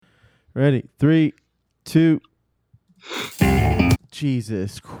Ready? 3, 2.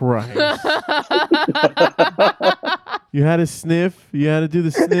 Jesus Christ. You had to sniff? You had to do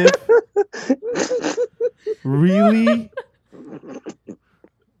the sniff? Really? All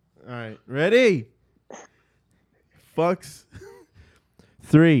right. Ready? Fucks.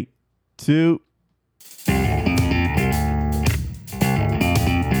 3, 2.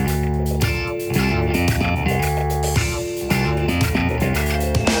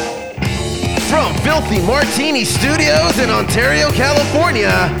 From Filthy Martini Studios in Ontario,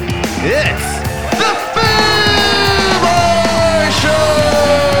 California, it's the Fubar Show!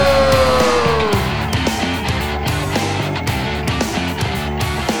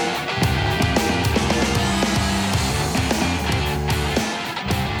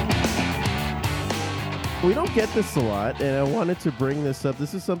 We don't get this a lot, and I wanted to bring this up.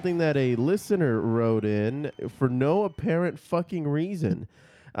 This is something that a listener wrote in for no apparent fucking reason.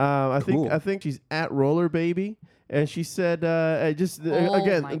 I think she's at Roller Baby, and she said,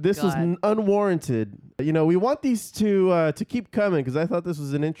 again, this was unwarranted. You know, we want these to keep coming because I thought this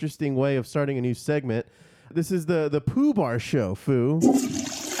was an interesting way of starting a new segment. This is the Pooh Bar Show, Foo.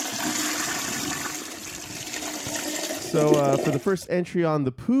 So for the first entry on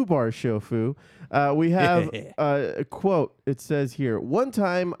the Pooh Bar Show, Foo, we have a quote. It says here, "One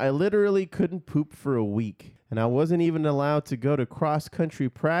time I literally couldn't poop for a week, and I wasn't even allowed to go to cross-country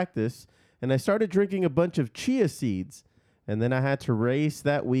practice, and I started drinking a bunch of chia seeds. And then I had to race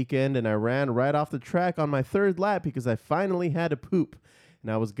that weekend, and I ran right off the track on my third lap because I finally had to poop,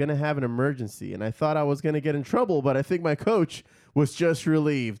 and I was going to have an emergency, and I thought I was going to get in trouble, but I think my coach was just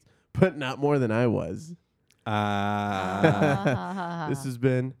relieved, but not more than I was." This has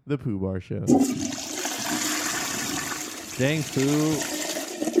been the Pooh Bar Show. Dang, Pooh.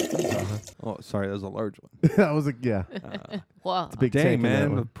 Oh, sorry, that was a large one. That was a Wow. It's a big Dang, tank in that man,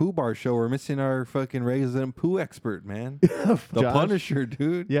 the one. Pooh Bar Show. We're missing our fucking resident Pooh expert, man. The Josh? Punisher,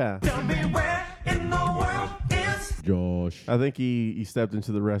 dude. Yeah. Tell me where in the world is Josh. I think he stepped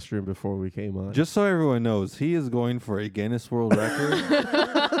into the restroom before we came on. Just so everyone knows, he is going for a Guinness World Record.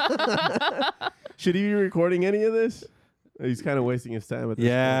 Should he be recording any of this? He's kind of wasting his time at this point.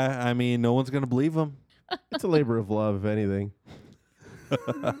 Yeah, I mean, no one's going to believe him. It's a labor of love, if anything.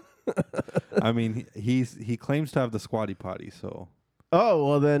 I mean, he claims to have the squatty potty, so Oh,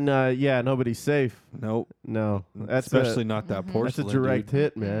 well then, nobody's safe. nope. No. That's Especially a, not that that's porcelain, a direct dude.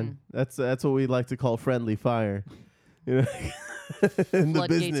 hit, man. That's what we like to call friendly fire. You know? In the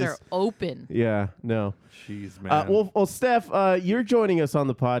Floodgates business. are open. Yeah, no. Jeez, man. Well, Steph, you're joining us on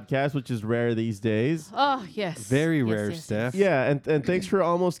the podcast, which is rare these days. Oh, yes. Very Yes, rare, yes, Steph. Yeah, and thanks for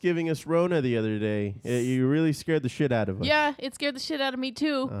almost giving us Rona the other day. You really scared the shit out of us. Yeah, it scared the shit out of me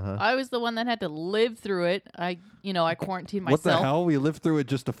too. Uh-huh. I was the one that had to live through it. I quarantined What myself. the hell? We lived through it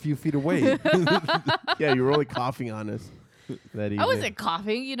just a few feet away. Yeah, you were only coughing on us that evening. I wasn't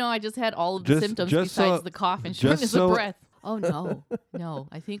coughing. I just had all of the Just- symptoms just besides so- the cough and just shortness so- of breath. Oh, no.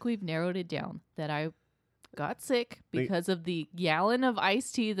 I think we've narrowed it down that I got sick because of the gallon of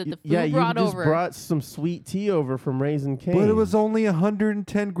iced tea that the food Yeah, you brought just over. brought some sweet tea over from Raising Cane. But it was only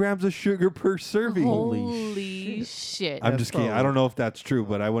 110 grams of sugar per serving. Holy shit. I'm That's just kidding. I probably- don't know if that's true,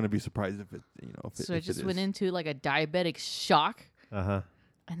 but I wouldn't be surprised if it, So I if just it went is. into like a diabetic shock. Uh-huh.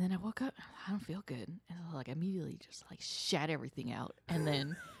 And then I woke up. I don't feel good, and I like immediately just like shat everything out. And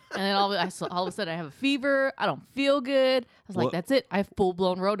then all of a sudden I have a fever. I don't feel good. I was like, What- that's it. I have full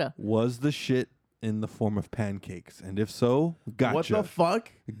blown Rota. Was the shit in the form of pancakes? And if so, gotcha. What the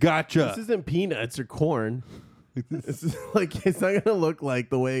fuck? Gotcha. This isn't peanuts or corn. This is like, it's not gonna look like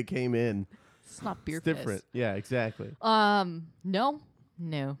the way it came in. It's not beer It's different. Yeah, exactly. No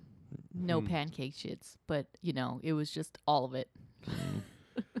pancake shits, but it was just all of it.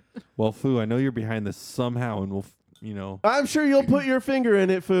 Well, Fu, I know you're behind this somehow, and we'll, I'm sure you'll put your finger in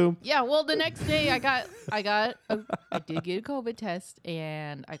it, Foo. Yeah, well, the next day I did get a COVID test,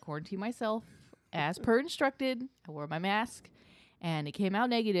 and I quarantined myself as per instructed. I wore my mask, and it came out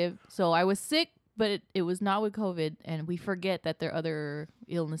negative. So I was sick, but it was not with COVID, and we forget that there are other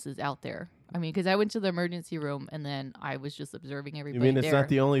illnesses out there. I mean, because I went to the emergency room, and then I was just observing You everybody mean it's there. not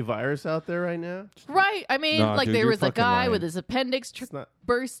the only virus out there right now? Right. I mean, Nah, dude, there you're was a fucking guy lying. with his appendix It's not.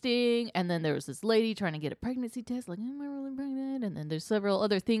 bursting, and then there was this lady trying to get a pregnancy test, like, am I really pregnant? And then there's several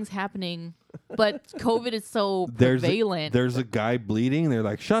other things happening, but COVID is so prevalent. There's a guy bleeding. They're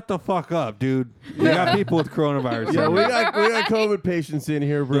like, shut the fuck up, dude. We got people with coronavirus. Yeah, here." we got COVID patients in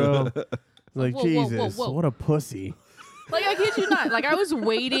here, bro. Like, Whoa, whoa, whoa, Jesus, whoa. what a pussy. Like, I kid you not. Like, I was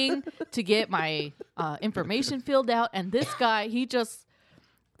waiting to get my information filled out, and this guy,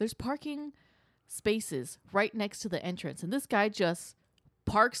 there's parking spaces right next to the entrance, and this guy just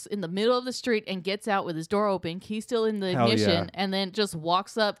parks in the middle of the street and gets out with his door open, keys still in the Hell ignition, yeah. and then just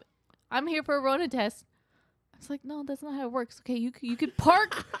walks up. I'm here for a Rona test. I was like, no, that's not how it works. Okay, you could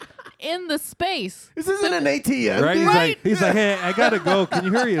park in the space. This isn't an ATM. Right? dude. He's like, hey, I gotta go. Can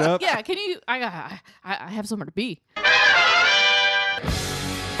you hurry it up? Yeah, can you? I have somewhere to be.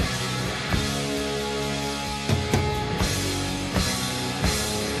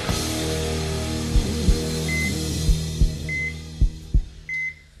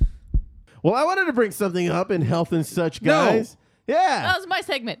 Well, I wanted to bring something up in health and such, No. guys. Yeah. That was my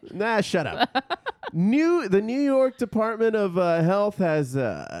segment. Nah, shut up. The New York Department of Health has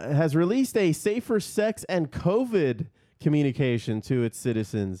released a safer sex and COVID communication to its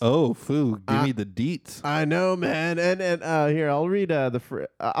citizens. Oh, Foo, give me the deets. I know, man. And here, I'll read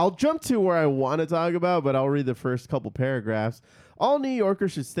I'll jump to where I want to talk about, but I'll read the first couple paragraphs. All New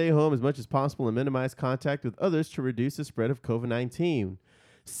Yorkers should stay home as much as possible and minimize contact with others to reduce the spread of COVID-19.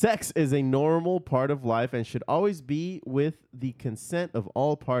 Sex is a normal part of life and should always be with the consent of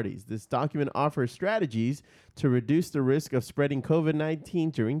all parties. This document offers strategies to reduce the risk of spreading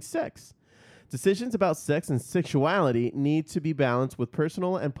COVID-19 during sex. Decisions about sex and sexuality need to be balanced with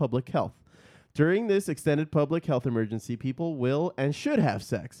personal and public health. During this extended public health emergency, people will and should have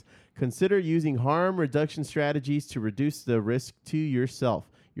sex. Consider using harm reduction strategies to reduce the risk to yourself,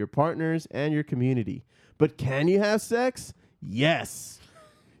 your partners, and your community. But can you have sex? Yes.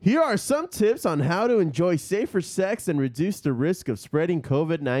 Here are some tips on how to enjoy safer sex and reduce the risk of spreading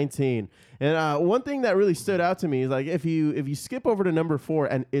COVID-19. And one thing that really stood out to me is like if you skip over to number 4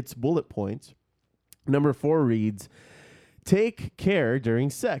 and its bullet points, number 4 reads, take care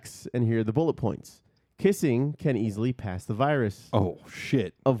during sex. And here are the bullet points. Kissing can easily pass the virus. Oh,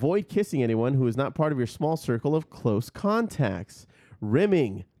 shit. Avoid kissing anyone who is not part of your small circle of close contacts.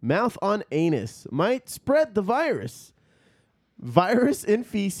 Rimming, mouth on anus, might spread the virus. Virus in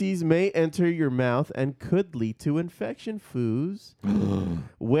feces may enter your mouth and could lead to infection. Foos.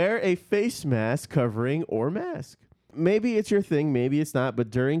 Wear a face mask covering or mask. Maybe it's your thing, maybe it's not, but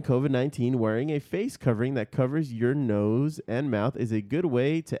during COVID-19, wearing a face covering that covers your nose and mouth is a good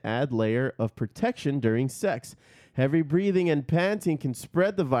way to add layer of protection during sex. Heavy breathing and panting can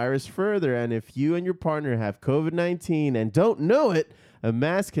spread the virus further, and if you and your partner have COVID-19 and don't know it, a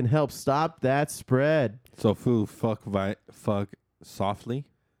mask can help stop that spread. So, Foo, fuck softly?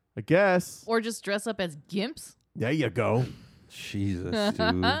 I guess. Or just dress up as gimps. There you go. Jesus,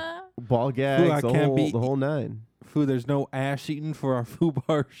 dude. Ball gags, I can't the whole nine. Foo, there's no ass eating for our Foo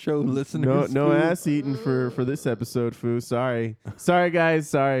Bar show listeners. No Foo. ass eating for this episode, Foo. Sorry. Sorry, guys.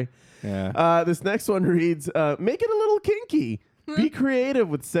 Sorry. Yeah. This next one reads, make it a little kinky. Be creative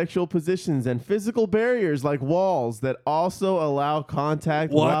with sexual positions and physical barriers like walls that also allow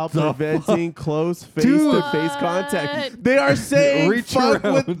contact What while the preventing close face-to-face contact. They are saying Reach fuck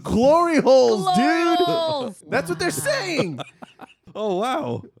around. with glory holes, Glory dude. holes. That's what they're saying. Oh,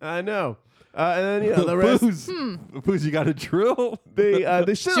 wow. I know. And then, the rest... Foos, you got a drill? They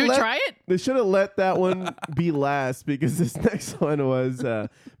should Should have we try it? They should have let that one be last because this next one was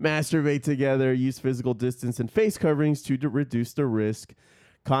masturbate together, use physical distance and face coverings to reduce the risk.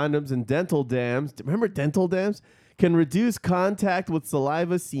 Condoms and dental dams. Remember dental dams? Can reduce contact with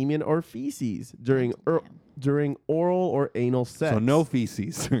saliva, semen, or feces during oral or anal sex. So no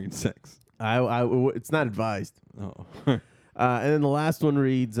feces during sex. It's not advised. Oh. And then the last one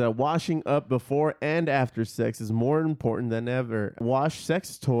reads, washing up before and after sex is more important than ever. Wash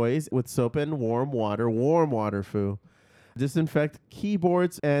sex toys with soap and warm water, Foo. Disinfect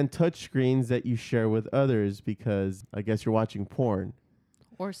keyboards and touch screens that you share with others because I guess you're watching porn.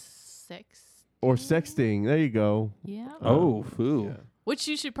 Or sex. Or sexting. There you go. Yeah. Oh, Foo. Yeah. Which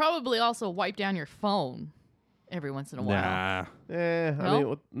you should probably also wipe down your phone every once in a while. Nah. I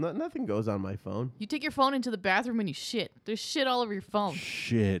No? mean, nothing goes on my phone. You take your phone into the bathroom and you shit. There's shit all over your phone.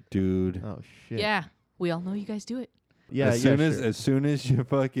 Shit, dude. Oh, shit. Yeah. We all know you guys do it. Yeah, As soon as you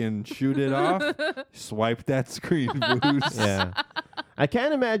fucking shoot it off, swipe that screen, Foos. Yeah. I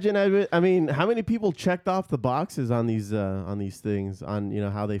can't imagine. I mean, how many people checked off the boxes on these things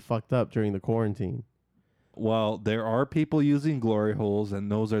on how they fucked up during the quarantine? Well, there are people using glory holes, and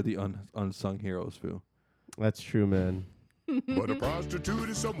those are the unsung heroes, Foo. That's true, man. But a prostitute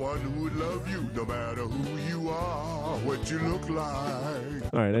is someone who would love you no matter who you are, what you look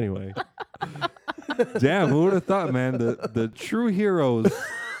like. All right. Anyway. Damn, who would have thought, man? The true heroes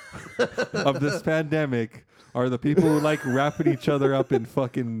of this pandemic are the people who like wrapping each other up in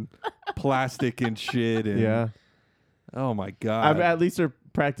fucking plastic and shit. And Yeah. Oh my god. At least they're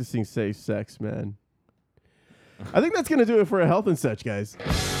practicing safe sex, man. I think that's gonna do it for a health and such, guys.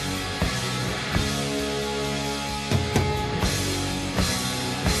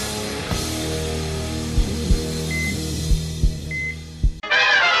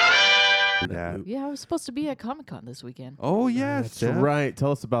 that? Yeah, I was supposed to be at Comic-Con this weekend. Oh yeah, That's Steph. right.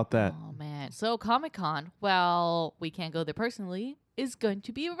 Tell us about that. Oh man. So Comic-Con, well, we can't go there personally, is going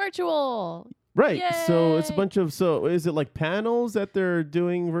to be virtual. Right. So it's a Yay. bunch of. So is it like panels that they're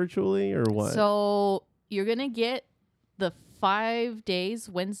doing virtually or what? So you're going to get the 5 days,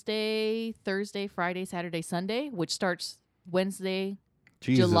 Wednesday, Thursday, Friday, Saturday, Sunday, which starts Wednesday.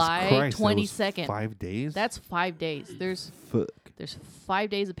 Jesus July Christ, that was 22nd. 5 days. That's 5 days. There's fuck. 5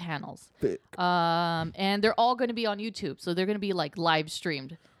 days of panels. Fuck. And they're all going to be on YouTube. So they're going to be like live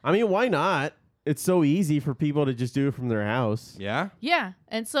streamed. I mean, why not? It's so easy for people to just do it from their house. Yeah. Yeah.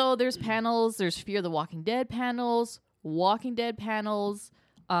 And so there's panels. There's Fear the Walking Dead panels, Walking Dead panels.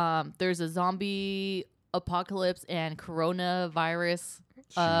 There's a zombie apocalypse and coronavirus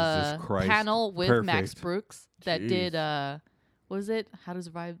Jesus Christ. panel with Max Perfect. Brooks that Jeez. did what is it? How to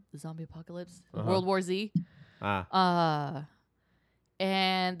Survive the Zombie Apocalypse? Uh-huh. World War Z.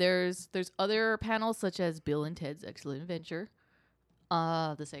 And there's other panels such as Bill and Ted's Excellent Adventure.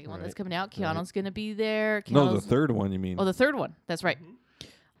 The second one that's Right. coming out. Keanu's gonna be there. No, the Keanu's- third one you mean? Oh, the third one. That's right.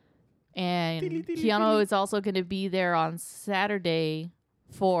 And Keanu is also going to be there on Saturday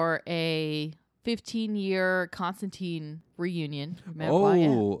for a 15-year Constantine reunion. Remember?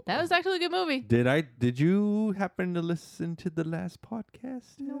 Oh. That was actually a good movie. Did you happen to listen to the last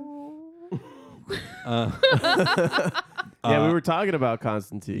podcast? No. Yeah, we were talking about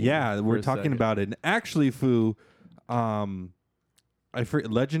Constantine. Yeah, for we're a talking second. about it. And actually, Fu,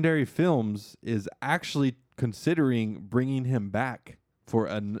 Legendary Films is actually considering bringing him back for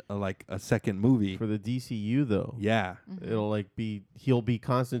a second movie. For the DCU though. Yeah. It'll like be he'll be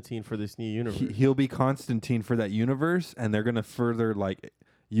Constantine for this new universe. He'll be Constantine for that universe, and they're gonna further like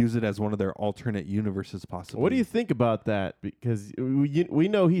use it as one of their alternate universes, possibly. What do you think about that? Because we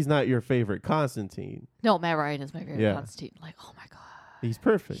know he's not your favorite Constantine. No, Matt Ryan is my favorite Yeah. Constantine. Like, oh my God. He's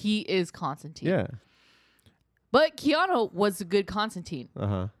perfect. He is Constantine. yeah. But Keanu was a good Constantine.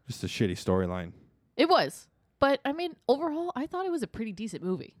 Just a shitty storyline. It was. But, I mean, overall, I thought it was a pretty decent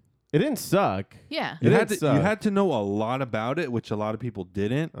movie. It didn't suck. Yeah. It You didn't had suck. to know a lot about it, which a lot of people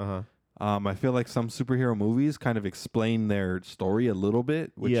didn't. I feel like some superhero movies kind of explain their story a little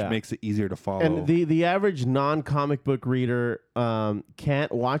bit, which Yeah. makes it easier to follow. And the average non-comic book reader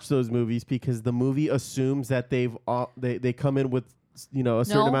can't watch those movies because the movie assumes that they come in with a certain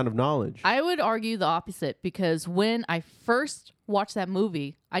No. amount of knowledge. I would argue the opposite because when I first watched that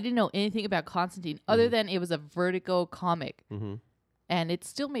movie, I didn't know anything about Constantine other than it was a Vertigo comic. And it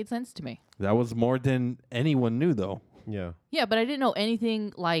still made sense to me. that was more than anyone knew, though. Yeah. Yeah, but I didn't know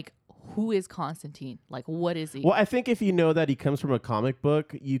anything like who is Constantine? Like, what is he? Well, I think if you know that he comes from a comic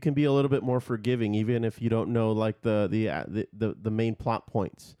book, you can be a little bit more forgiving, even if you don't know like the main plot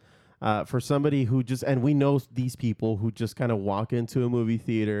points. For somebody who and we know these people who just kind of walk into a movie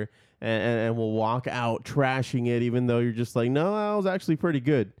theater and will walk out trashing it, even though you're just like, no, that was actually pretty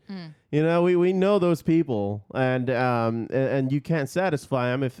good. We know those people, and you can't satisfy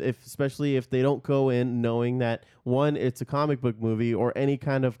them if especially if they don't go in knowing that one, it's a comic book movie or any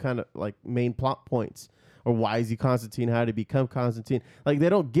kind of like main plot points. Or why is he Constantine? How did he become Constantine? Like, they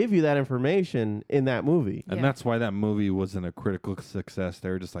don't give you that information in that movie. And Yeah. that's why that movie wasn't a critical success. They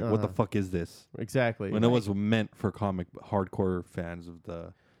were just like, what the fuck is this? Exactly. When it was meant for hardcore fans of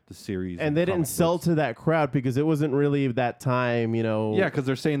the series. And they didn't comic sell books. to that crowd because it wasn't really that time, Yeah, because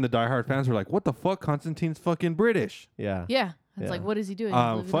they're saying the diehard fans were like, what the fuck? Constantine's fucking British. Yeah. Yeah. It's Yeah. like, what is he doing? He's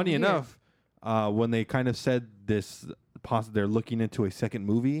living Funny over here. enough, when they kind of said this, they're looking into a second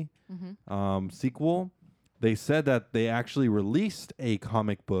movie sequel. They said that they actually released a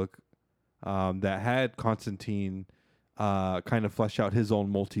comic book that had Constantine kind of flesh out his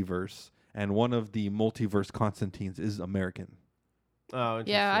own multiverse, and one of the multiverse Constantines is American. Oh,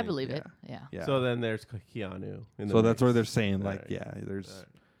 Yeah, I interesting. believe it. Yeah. Yeah. So then there's Keanu. in the So that's where mix. they're saying, like, Alright. yeah,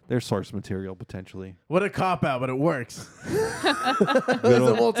 there's source material potentially. What a cop out, but it works. It's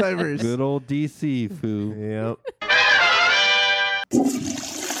a multiverse. Good old DC foo. Yep.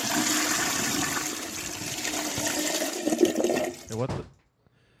 Hey, what the?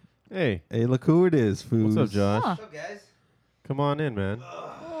 Hey, Hey, look who it is, foo. what's up, Josh? Huh. What's up, guys? Come on in, man.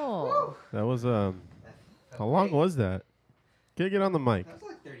 Oh. That was how long was that? Get on the mic. That was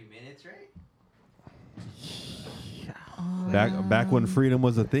like 30 minutes, right? Back when freedom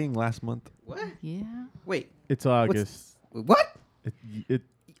was a thing last month. What? Yeah. Wait, It's August. what? It.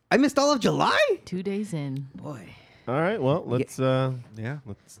 I missed all of July? 2 days in. Boy. All right. Well, let's Yeah.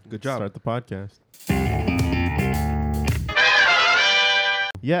 let's Good job. start the podcast.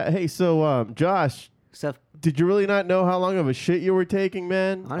 Yeah. Hey. So, Josh, Stuff. Did you really not know how long of a shit you were taking,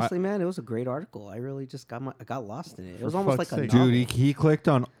 man? Honestly, man, it was a great article. I really just I got lost in it. It was For almost like fuck's a sake. novel. Dude, he clicked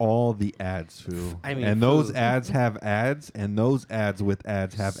on all the ads, foo. I mean, and those foo. ads have ads, and those ads with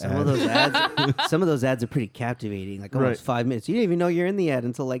ads have Some ads. of those ads, some of those ads are pretty captivating. Like almost Right. 5 minutes. You didn't even know you're in the ad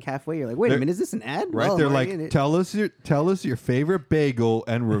until like halfway. You're like, wait a They're- minute, is this an ad? Right, Well, they're I'm already in like, it. tell us your favorite bagel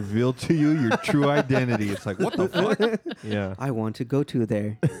and reveal to you your true identity. It's like, what the fuck? Yeah. I want to go to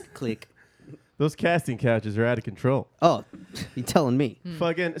there. Click. Those casting couches are out of control. Oh, you telling me?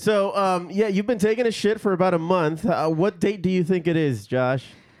 Fucking. So, yeah, you've been taking a shit for about a month. What date do you think it is, Josh?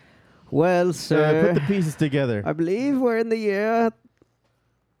 Well, sir, Put the pieces together. I believe we're in the year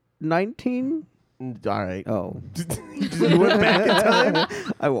 19. All right. Oh, You went back in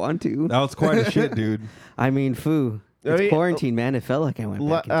time? I want to. That was quite a shit, dude. I mean, foo. I It's mean, quarantine, man. It felt like I went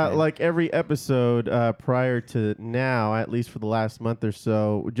back in time. Like every episode prior to now, at least for the last month or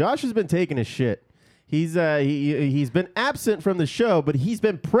so, Josh has been taking a shit. He's he's been absent from the show, but he's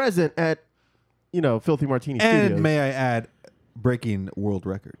been present at, Filthy Martini And Studios. may I add, breaking world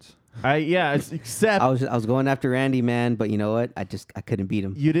records. Except I was going after Randy, man, but you know what? I couldn't beat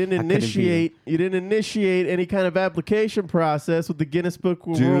him. you didn't I couldn't beat initiate any kind of application process with the Guinness Book of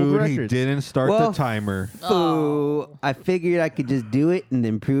World Dude, he Records. didn't start Well, the timer. Foo. I figured I could just do it and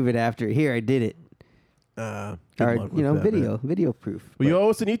then prove it after. Here, I did it. Good Or, luck with that, video proof. Well, you owe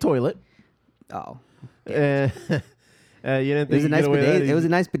us a new toilet. Oh, You didn't it think was a you'd nice get away with bidet. that It was a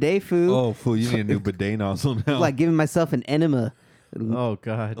easy? nice bidet, Foo. Oh, fool, you need a new bidet nozzle now. Like giving myself an enema. Oh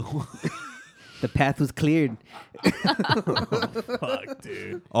God. The path was cleared. Fuck,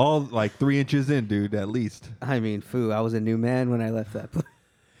 dude. All like 3 inches in, dude, at least. I mean, Foo, I was a new man when I left that place.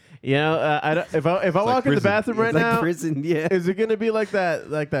 I don't, if I walk in the prison. bathroom right It's like now, prison, yeah. is it gonna be like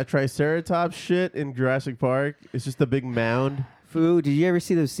that Triceratops shit in Jurassic Park? It's just a big mound. Foo, did you ever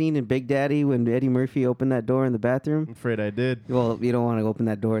see the scene in Big Daddy when Eddie Murphy opened that door in the I'm bathroom? afraid I did. Well, you don't want to open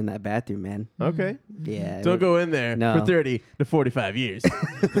that door in that bathroom, man. Okay. Yeah. Don't go in there No. for 30 to 45 years.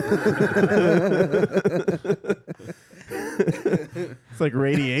 It's like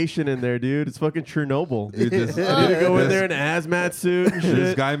radiation in there, dude. It's fucking Chernobyl. Dude, this, I need to go in this- there in a hazmat suit and this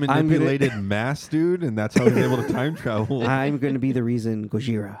shit. guy gonna- manipulated mass, dude, and that's how he's able to time travel. I'm going to be the reason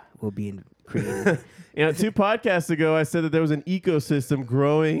Gojira will be created. 2 podcasts ago, I said that there was an ecosystem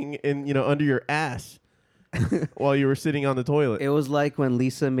growing in, under your ass while you were sitting on the toilet. It was like when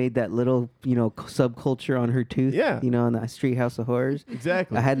Lisa made that little, subculture on her tooth. Yeah. In the Street House of Horrors.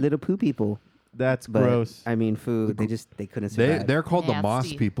 Exactly. I had little poo people. That's But, gross. I mean, Foo, they couldn't survive. They're called the moss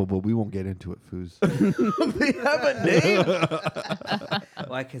Nasty. people, but we won't get into it, foos. They have a name.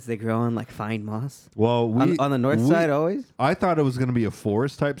 Why? Because they grow on like fine moss. Well, On the north side, always? I thought it was going to be a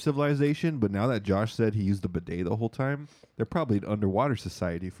forest type civilization, but now that Josh said he used the bidet the whole time, they're probably an underwater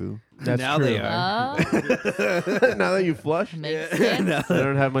society, foo. That's Now true. they are. Now that you flush, Makes sense. I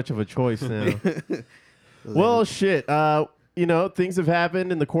don't have much of a choice now. Well, shit. Things have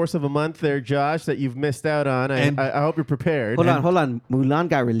happened in the course of a month there, Josh, that you've missed out on. And- I hope you're prepared. Hold on. Mulan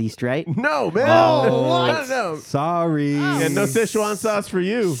got released, right? No, man. Oh, No. Sorry. And no Szechuan sauce for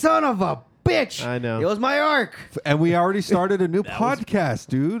you. Son of a bitch! I know. It was my arc. And we already started a new podcast,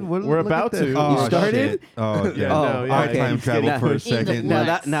 dude. What, We're look at about this. to. Oh, You started? shit. Oh, yeah. Yeah, no, yeah, I okay. time traveled for a second.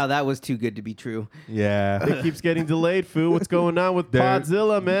 No. Now that was too good to be true. Yeah. It keeps getting delayed, Foo. What's going on with There-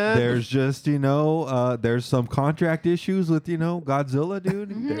 Podzilla, man? There's just, there's some contract issues with, Godzilla, dude.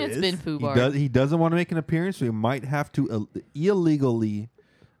 There It's is. been FUBAR. He doesn't want to make an appearance. So we might have to illegally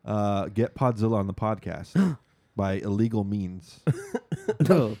get Podzilla on the podcast by illegal means.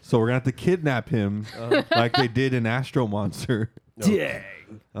 No. So we're going to have to kidnap him like they did in Astro Monster. Dang.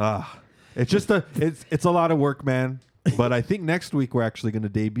 It's just it's a lot of work, man. But I think next week we're actually going to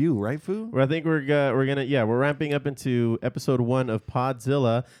debut, right, Foo? Well, I think we're ramping up into episode 1 of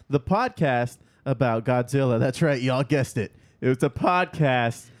Podzilla, the podcast about Godzilla. That's right, y'all guessed it. It was a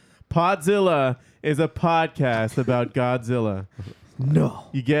podcast. Podzilla is a podcast about Godzilla. No.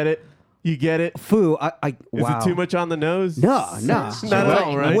 You get it? You get it? Foo, Is wow. it too much on the nose? No. Not at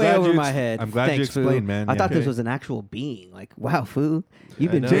all, right? Way glad over you my head. I'm glad you Thanks, Foo. explained, man. I Yeah. thought this Okay. was an actual being. Like, wow, Foo.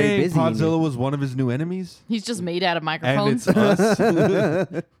 You've been know. very Dang, busy. Podzilla was one of his new enemies? He's just made out of And microphones. it's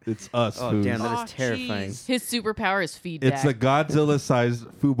us. It's us, Oh, Foo. damn, that Oh, is terrifying. jeez. His superpower is feedback. It's a Godzilla-sized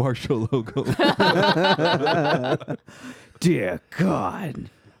Fubar Show logo. Dear God.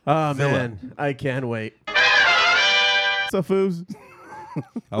 Oh, man. I can't wait. So, Foos?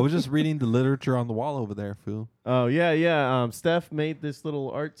 I was just reading the literature on the wall over there, Foo. Oh, yeah. Steph made this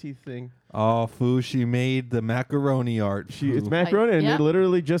little artsy thing. Oh, Foo, she made the macaroni art. It's Foo. macaroni, and yeah. it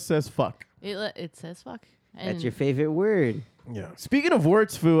literally just says fuck. It says fuck. And That's your favorite word. Yeah. Speaking of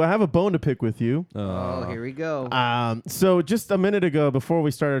words, Foo, I have a bone to pick with you. Oh, here we go. So just a minute ago, before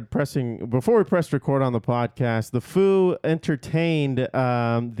we pressed record on the podcast, the Foo entertained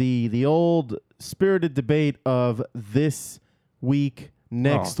the old spirited debate of this week,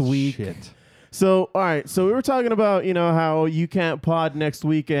 next week. Shit. So, all right. So we were talking about, how you can't pod next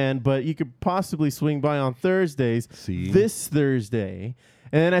weekend, but you could possibly swing by on Thursdays. See? This Thursday.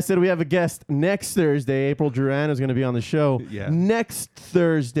 And then I said we have a guest next Thursday. April Duran is going to be on the show next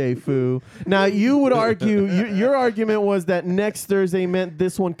Thursday, Foo. Now, you would argue, your argument was that next Thursday meant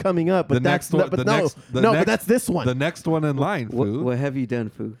this one coming up. But that's this one. The next one in line, Foo. What have you done,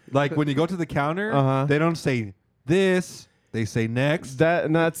 Foo? Like when you go to the counter, they don't say this. They say next.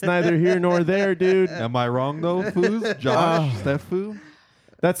 That's neither here nor there, dude. Am I wrong, though, Foos? Josh, Steph Foo?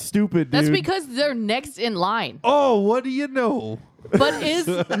 That's stupid, dude. That's because they're next in line. Oh, what do you know? But is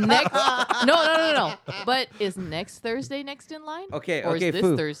next? No. But is next Thursday next in line? Okay, or okay, is this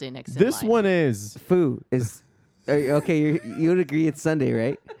Foo. Thursday next in line? This one is. Foo is okay. You would agree it's Sunday,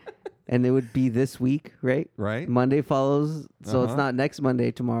 right? And it would be this week, right? Right. Monday follows, so it's not next Monday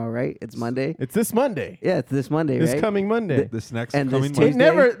tomorrow, right? It's Monday. It's this Monday. Yeah, it's this Monday, This right? coming Monday. This next And coming this Monday. It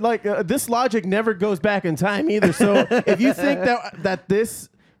never this logic never goes back in time either. So if you think that this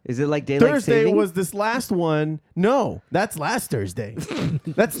Is it like daylight Thursday saving? was this last one, no, that's last Thursday.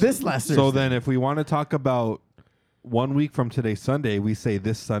 That's this last Thursday. So then if we want to talk about 1 week from today, Sunday, we say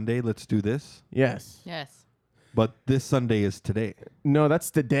this Sunday, let's do this. yes, Yes. But this Sunday is today. no,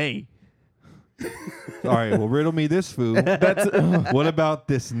 that's today. All right, well, riddle me this, Foo. What about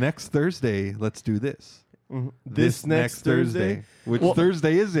this next Thursday? Let's do this. This next Thursday? Which Well-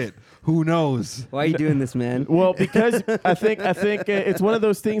 Thursday is it? Who knows? Why are you doing this, man? Well, because I think it's one of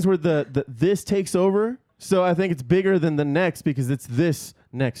those things where the this takes over. So I think it's bigger than the next because it's this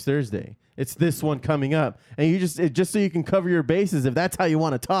next Thursday. It's this one coming up, and you just so you can cover your bases. If that's how you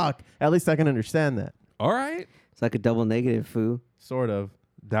want to talk, at least I can understand that. All right. It's like a double negative, Foo. Sort of.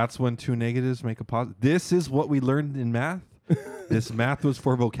 That's when two negatives make a positive. This is what we learned in math. This math was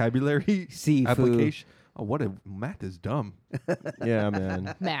for vocabulary See, Foo. application. Oh, math is dumb. Yeah,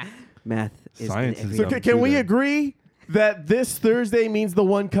 man. Math. Is Science in is every- So dumb. can we then. agree that this Thursday means the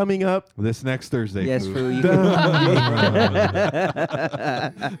one coming up? This next Thursday. Yes, Foo. Foo. You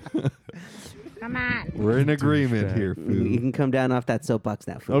Come on. We're in agreement Douchebag. here, you Foo. can come down off that soapbox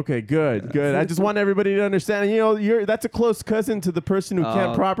now, Foo. Okay, good. I just want everybody to understand. That's a close cousin to the person who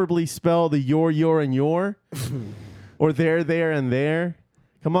can't properly spell the your, and your, or there, and there.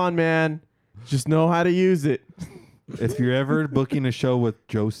 Come on, man. Just know how to use it. If you're ever booking a show with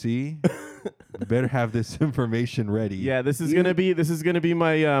Josie, you better have this information ready. Yeah, this is gonna be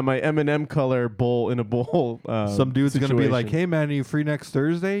my my M&M color bowl in a bowl. Some dude's gonna be like, situation. "Hey man, are you free next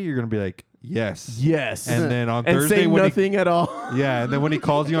Thursday?" You're gonna be like, "Yes." yes, And then on and Thursday say when nothing at all. yeah, and then when he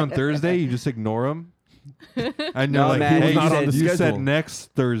calls you on Thursday, you just ignore him. And you're No, like, man, "Hey, he you, was said, not on the you said schedule." next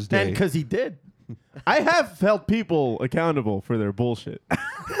Thursday." And because he did. I have held people accountable for their bullshit.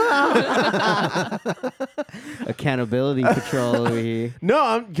 Accountability patrol over here. No,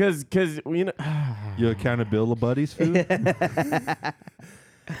 I'm because You accountability buddies, food.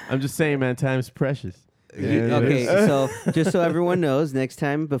 I'm just saying, man, time's precious. Okay, so just so everyone knows, next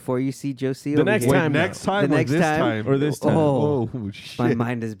time before you see Josie The over next here, time. next The time or next this time? time Or this time. Oh, shit! my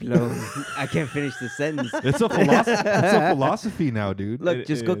mind is blown. I can't finish the sentence. It's a philosophy now, dude. Look, It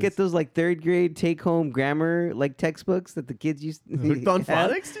just go is. get those like third grade take home grammar like textbooks that the kids used to Hooked on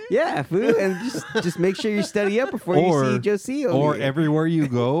have. phonics, dude? Yeah, food, and just make sure you study up before you see Josie over or here. everywhere you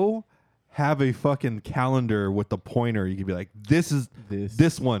go, have a fucking calendar with the pointer. You could be like, "This is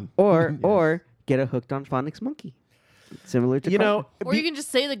this one." or get a hooked on phonics monkey, similar to Cartman. Or you can just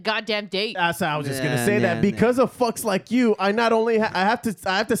say the goddamn date. That's how I was just Nah, gonna say nah, that because of fucks like you. I not only I have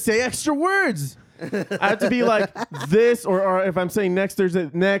to say extra words. I have to be like this, or if I'm saying next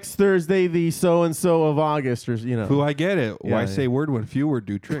Thursday, the so and so of August, or Who I get it. Why Yeah, say yeah. word when few word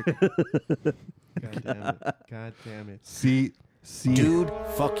do trick? God damn it. See, Dude,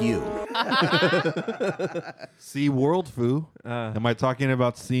 fuck you. see world foo. Uh. Am I talking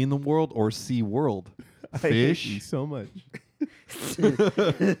about seeing the world or see world? I hate you Fish, so much.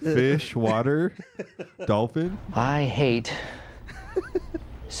 fish, water, dolphin. I hate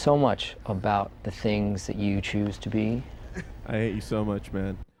so much about the things that you choose to be. I hate you so much,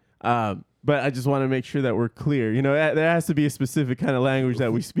 man. But I just want to make sure that we're clear. There has to be a specific kind of language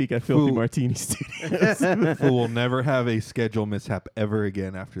that we speak at Filthy Who- Martini Studios. Who will never have a schedule mishap ever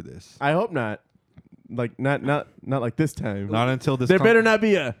again after this. I hope not. Like not like this time. Not until this. There better not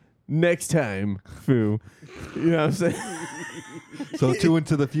be a next time, Foo. You know what I'm saying? So 2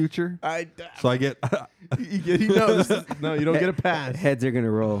 into the future. So I get no, you don't get a pass. Heads are gonna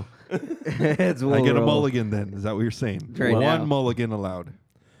roll. Heads will I get a roll. mulligan then. Is that what you're saying? Right One now. mulligan allowed.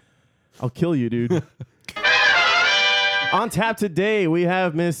 I'll kill you, dude. On tap today, we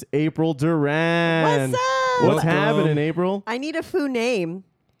have Miss April Duran. What's up? What's Welcome. happening, April? I need a foo name.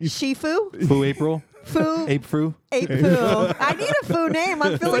 Shifu? Foo April. Foo? Ape Foo. Ape foo. I need a foo name.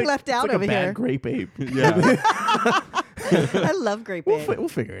 I'm feeling left out It's like over a bad here. grape ape. Yeah. I love grape ape. We'll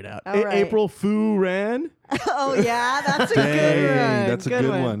figure it out. All right. April Foo Ran. Oh, yeah. That's a good Dang, one. that's a good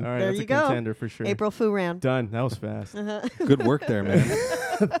one. All right, There that's you a go. contender for sure. April Foo Ran. Done. That was fast. Good work there, man.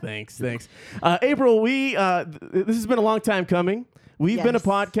 Thanks. April, this has been a long time coming. We've been a Yes.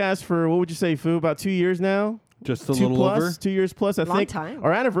 podcast for, what would you say, Foo, about 2 years now? Just a 2 little plus, over. 2 years plus. I Long think time.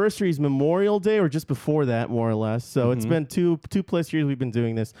 our anniversary is Memorial Day or just before that, more or less. So it's been two plus years we've been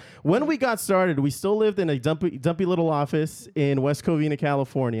doing this. When we got started, we still lived in a dumpy little office in West Covina,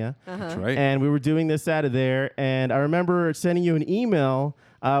 California. That's right. And we were doing this out of there. And I remember sending you an email.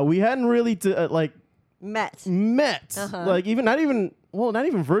 We hadn't really met, like not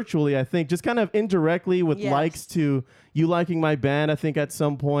even virtually, I think, just kind of indirectly with Yes. likes to you liking my band, I think at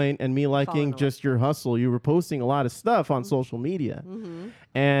some point, and me liking Fallen just your hustle. You were posting a lot of stuff on social media.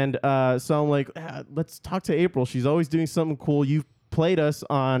 And so I'm like, let's talk to April. She's always doing something cool. You've played us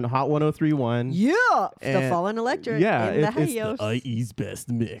on Hot 103.1. Yeah. The And- Fallen Electric. Yeah, in the it's house. the IE's best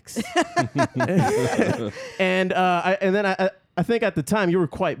mix. and I think at the time you were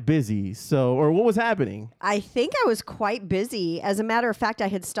quite busy. So, or what was happening? I think I was quite busy. As a matter of fact, I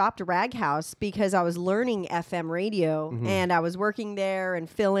had stopped Rag House because I was learning FM radio and I was working there and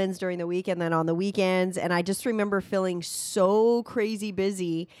fill-ins during the week and then on the weekends. And I just remember feeling so crazy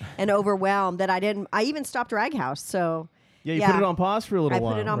busy and overwhelmed that I even stopped Rag House. So Yeah, you put it on pause for a little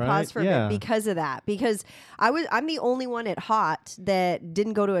while. I put it on right? pause for a yeah. bit because of that. Because I'm the only one at Hot that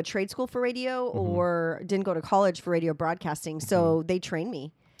didn't go to a trade school for radio or didn't go to college for radio broadcasting. So they trained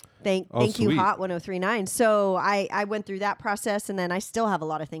me. Thank you, sweet. Hot 103.9. So I went through that process, and then I still have a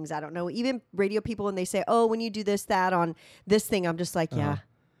lot of things I don't know. Even radio people, when they say, "Oh, when you do this, that on this thing," I'm just like, yeah.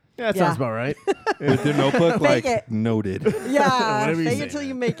 Yeah, that Yeah. sounds about right. With your notebook, Fake like it. noted. Yeah, Whatever you fake say, it till man.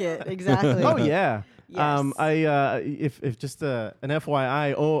 you make it. Exactly. Oh yeah. Yes. If just an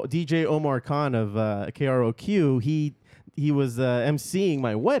FYI, DJ Omar Khan of KROQ, he was emceeing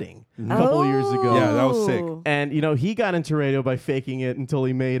my wedding a couple of years ago. Yeah, that was sick. Oh. And he got into radio by faking it until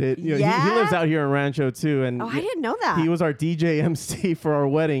he made it. You know, he Yeah? lives out here in Rancho too, and Oh, I didn't know that. he was our DJ MC for our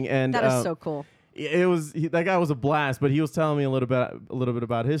wedding. And That is so cool. that guy was a blast, but he was telling me a little bit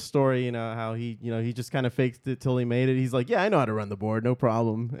about his story. You know how he just kind of faked it till he made it. He's like, yeah, I know how to run the board, no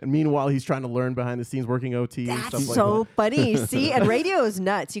problem. And meanwhile, he's trying to learn behind the scenes, working OT and stuff That's like so that. funny. See, and radio is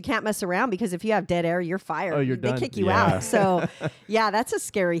nuts. You can't mess around because if you have dead air, you're fired. Oh, you're they done. kick you Yeah. out. So, yeah, that's a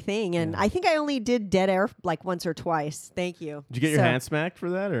scary thing. And I think I only did dead air like once or twice. Thank you. Did you get your hand smacked for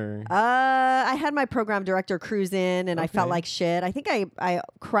that, or? I had my program director cruise in, and I felt Okay. like shit. I think I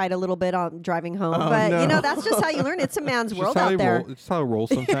cried a little bit on driving home, Oh, but no. that's just how you learn. It's a man's world how out I there. roll. It's how I roll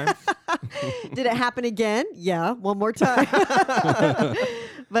sometimes. Did it happen again? Yeah, one more time.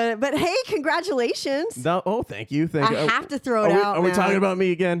 but hey, congratulations. No, thank you. Thank you. I have to throw Are it we, out. are we man. talking about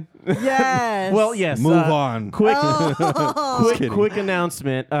me again? Yes. Well, yes. Move on. Quick, Oh. kidding. quick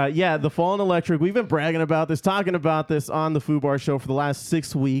announcement. Yeah, the Fallen Electric. We've been bragging about this, talking about this on the Foo Bar Show for the last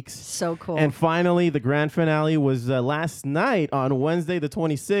 6 weeks. So cool. And finally, the grand finale was last night on Wednesday, the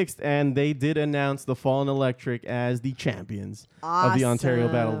 26th, and they did announce the Fallen Electric as the champions of the Ontario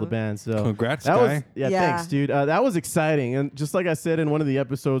Battle of the Awesome. Bands. So Congrats, that was, Guy. yeah, Yeah. thanks, dude. That was exciting, and just like I said in one of the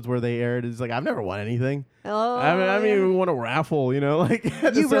episodes where they aired, it's like I've never won anything. Oh, I mean, yeah. we won a raffle, like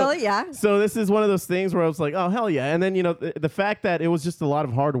You really? Yeah. So this is one of those things where I was like, oh hell yeah! And then the fact that it was just a lot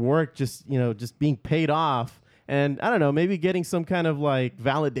of hard work, just being paid off, and I don't know, maybe getting some kind of like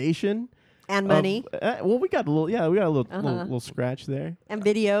validation And of- money well, we got a little scratch there. and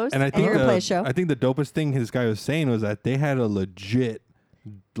videos. And I think you're gonna play a show. I think the dopest thing his guy was saying was that they had a legit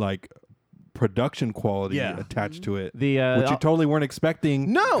like production quality Yeah. attached to it. The which you totally weren't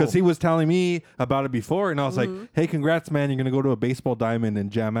expecting. No. Because he was telling me about it before, and I was like, hey, congrats, man. You're going to go to a baseball diamond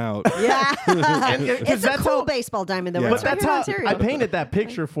and jam out. yeah. because It's a that's cool how- baseball diamond, though. Yeah. We're But that's back in how Ontario. I painted that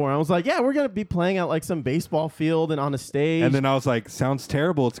picture for him. I was like, yeah, we're gonna be playing out like some baseball field and on a stage. And then I was like, sounds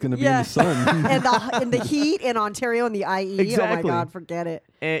terrible. It's going to be Yeah. in the sun. and the heat in Ontario and the IE. Exactly. Oh my God, forget it.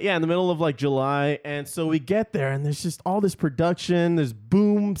 And yeah, in the middle of like July, and so we get there, and there's just all this production. There's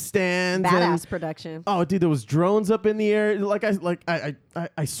boom stands, Badass. mass production. Oh, dude, there was drones up in the air.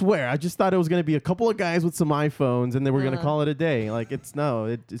 I swear, I just thought it was going to be a couple of guys with some iPhones, and they were going to call it a day. Like it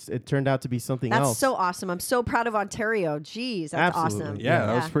turned out to be something else. That's so awesome. I'm so proud of Ontario. Jeez, that's Absolutely. awesome. Yeah,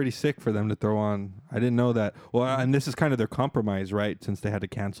 that was pretty sick for them to throw on. I didn't know that. Well, and this is kind of their compromise, right? Since they had to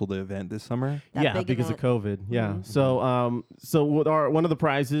cancel the event this summer. That big because event. of COVID. Yeah. So what one of the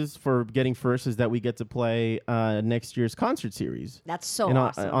prizes for getting first is that we get to play next year's concert series That's so in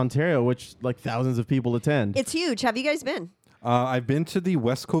awesome. Ontario, which like thousands of people attend. It's huge. Have you guys been? I've been to the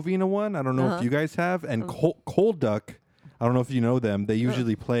West Covina one. I don't know if you guys have. And Cold Duck, I don't know if you know them. They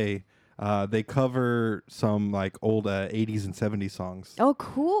usually play. They cover some like old 80s and 70s songs. Oh,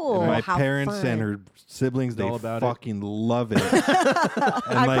 cool. And my How parents fun. and her siblings, they all about it. fucking love it.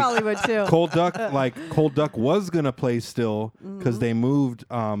 I probably would too. Cold Duck was gonna play still because they moved.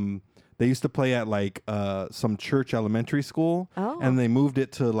 They used to play at like some church elementary school, and they moved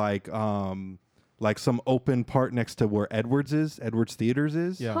it to like some open part next to where Edwards Theaters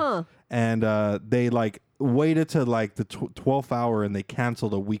is. Yeah. Huh. And they like waited to like the 12th hour, and they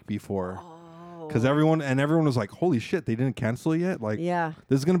canceled a week before. Because everyone was like, "Holy shit, they didn't cancel yet!" Like, Yeah.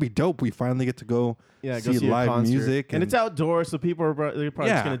 this is gonna be dope. We finally get to go see a live concert. music, and it's outdoors, so people are they're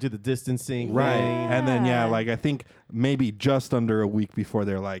probably just Yeah. gonna do the distancing, right. thing. And then Yeah. like I think maybe just under a week before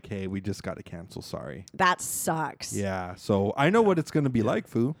they're like, "Hey, we just got to cancel. Sorry." That sucks. Yeah. So I know what it's gonna be like,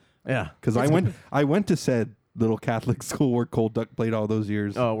 Foo. Yeah. Because I went to said little Catholic school where Cold Duck played all those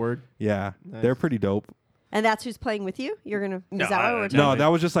years. Oh, word. Yeah, Nice. they're pretty dope. And that's who's playing with you? You're going to... No, Is that what we're talking No, that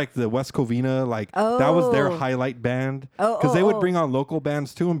was just like the West Covina, like that was their Oh. highlight band. Oh, Because they oh, would oh. bring on local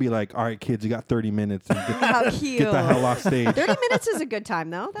bands too and be like, "All right, kids, you got 30 minutes and How cute. get the hell off stage." 30 minutes is a good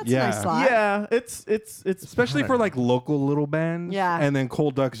time, though. That's Yeah. a nice slot. Yeah, it's Especially for like local little bands. Yeah. And then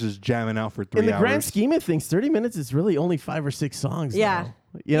Cold Duck's just jamming out for 3 in the hours. grand scheme of things, 30 minutes is really only 5 or 6 songs. Yeah. though.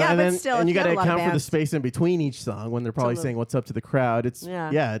 You know, Yeah, and but then still, and if you you got to have a lot of account for the bands. space in between each song when they're probably Totally. saying what's up to the crowd. It's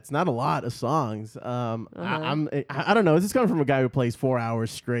Yeah. it's not a lot of songs. I don't know. This is coming from a guy who plays 4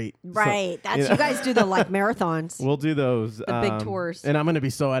 hours straight. So, Right. That's you guys do the like marathons. we'll do those. The big tours. And I'm gonna be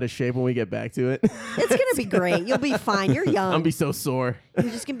so out of shape when we get back to it. It's going to be great. You'll be fine. You're young. I'm gonna be so sore.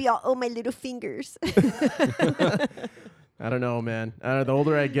 You're just going to be all, oh, my little fingers. I don't know, man. The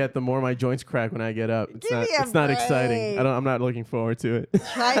older I get, the more my joints crack when I get up. Give me a It's not exciting. break. I'm not looking forward to it.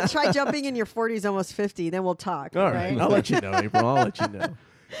 Try jumping in your 40s, almost 50. Then we'll talk. All right. I'll let you know, April. I'll let you know.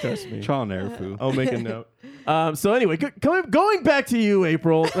 Trust me. Trial and error, Foo. I'll make a note. So anyway, going back to you,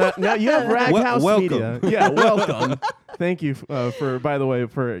 April. Now you have Rag House welcome. Media. Yeah, welcome. Thank you for, by the way,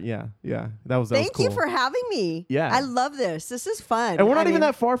 for that was Thank cool. you for having me. Yeah. I love this. This is fun. And we're not I even mean,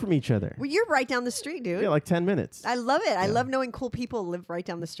 that far from each other. Well, you're right down the street, dude. Yeah, like 10 minutes. I love it. I love knowing cool people live right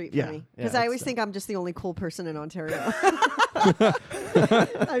down the street Yeah, from me. yeah, Because I it's, always think I'm just the only cool person in Ontario.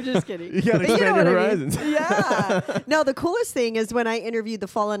 I'm just kidding. You gotta But expand know your what I mean. horizons. Yeah. No, the coolest thing is when I interviewed the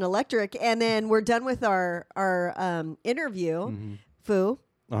Fallen Electric, and then we're done with our interview. Mm-hmm. Foo.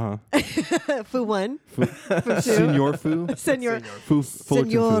 Foo 1. Foo 2. Senor Foo. Senor. Foo.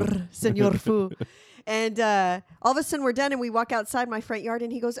 Fullerton Foo. Senor Foo. And all of a sudden we're done and we walk outside my front yard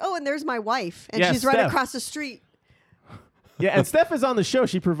and he goes, "Oh, and there's my wife." And Yeah, she's right Steph. across the street. Yeah, and Steph is on the show.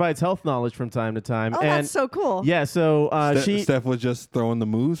 She provides health knowledge from time to time. Oh, and that's so cool. Yeah, so Steph was just throwing the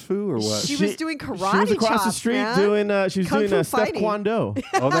moves, Foo, or what? She was doing karate She was across the chops, street man. doing. She was Kung doing fu Steph fighting. Kwando.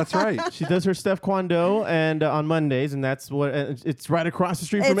 Oh, that's right. She does her Steph Kwando and on Mondays, and that's what it's right across the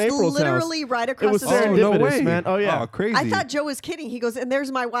street from It's April's literally house. right It across was the Oh, street. no serendipitous, way. man. Oh yeah. Oh, crazy. I thought Joe was kidding. He goes, "And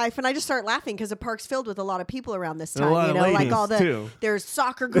there's my wife," and I just start laughing because the park's filled with a lot of people around this And a time. lot You of know, like ladies, all the too. there's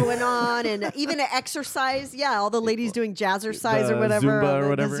soccer going on, and even an exercise. Yeah, all the ladies doing jazzercise The or whatever, Zumba or the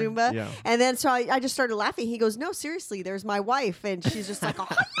whatever. Zumba. Yeah. And then so I just started laughing. He goes, "No, seriously, there's my wife," and she's just like, "Oh,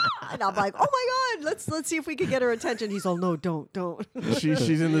 yeah." And I'm like, "Oh my god, let's see if we can get her attention." He's all, "No, don't."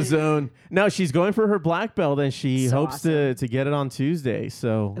 She's in the zone. No, she's going for her black belt, and she So hopes to get it on Tuesday.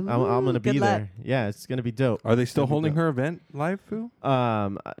 So I'm Ooh, gonna be good luck. there. Yeah, it's gonna be dope. Are they still It's gonna be holding dope. her event live, Foo?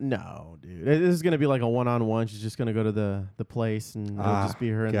 No, dude. This is gonna be like a one-on-one. She's just gonna go to the place, and it'll just be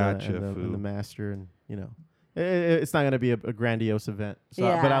her and, gotcha, and Foo. the master, and you know, it's not gonna be a grandiose event. So,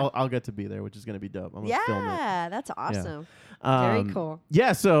 but Yeah. I'll get to be there, which is gonna be dope. I'm gonna film it. Yeah, that's awesome. Very Um, cool.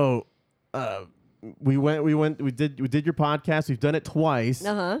 Yeah. So, we did your podcast. We've done it twice.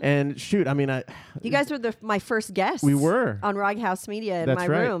 Uh-huh. And shoot, I mean, You guys were my first guests. We were. on Rog House Media in That's my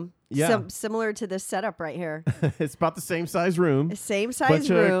right. room. Yeah. Similar to this setup right here. it's about the same size room. Same size Bunch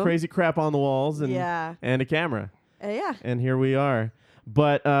room. of crazy crap on the walls and Yeah. and a camera. Yeah. And here we are.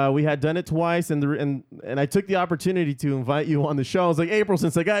 But we had done it twice, and I took the opportunity to invite you on the show. I was like, April,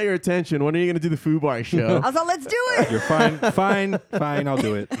 since I got your attention, when are you going to do the Foo Bar show? I was like, let's do it. You're fine, I'll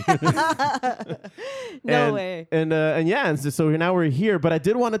do it. No way. And so now we're here. But I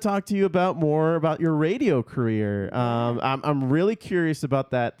did want to talk to you more about your radio career. I'm really curious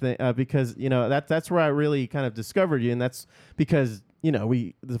about that thing because that's where I really kind of discovered you, and that's because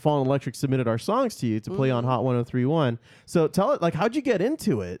the Fallen Electric submitted our songs to you to play on Hot 103.1. So tell it, how'd you get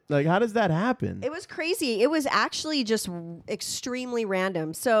into it? How does that happen? It was crazy. It was actually just extremely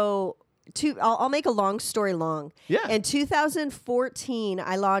random. So I'll make a long story long. Yeah. In 2014,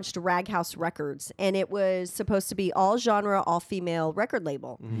 I launched Raghouse Records, and it was supposed to be all genre, all female record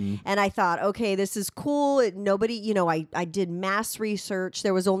label. Mm-hmm. And I thought, okay, this is cool. I did mass research.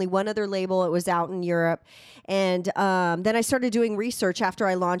 There was only one other label. It was out in Europe. And then I started doing research after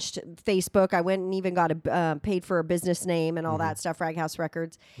I launched Facebook. I went and even got paid for a business name and all that stuff, Raghouse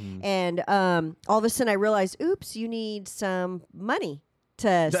Records. And all of a sudden I realized, oops, you need some money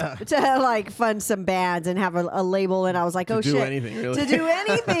to fund some bands and have a label. And I was like, oh shit, anything, really. to do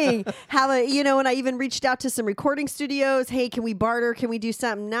anything. And I even reached out to some recording studios. Hey, can we barter? Can we do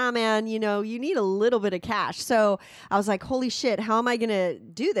something? Nah, man, you need a little bit of cash. So I was like, holy shit, how am I going to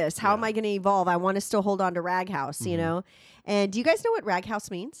do this? How am I going to evolve? I want to still hold on to Raghouse, And do you guys know what Raghouse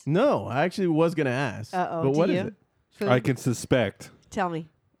means? No, I actually was going to ask. Uh-oh. But what Do is you? it? Food? I can suspect. Tell me.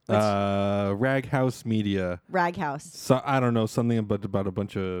 Raghouse Media. Raghouse. So I don't know, something about a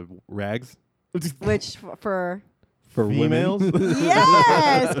bunch of rags Which for for females.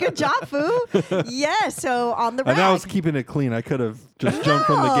 Yes, good job, Foo. Yes, so on the rag. And I was keeping it clean. I could have just jumped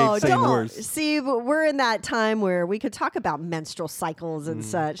from the gate saying worse. See, but we're in that time where we could talk about menstrual cycles and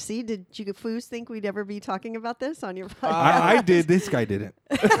such. See, did you Foos think we'd ever be talking about this on your podcast? I did. This guy didn't.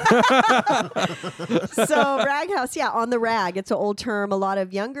 So Raghouse, yeah, on the rag. It's an old term. A lot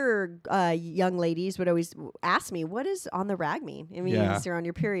of younger young ladies would always ask me, what does on the rag mean? It means you're on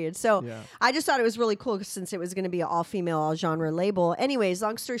your period. So I just thought it was really cool since it was going to be an all-female, all-genre label. Anyways,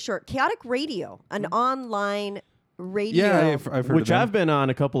 long story short, Chaotic Radio, an online radio. Yeah, I've heard Which of them. I've been on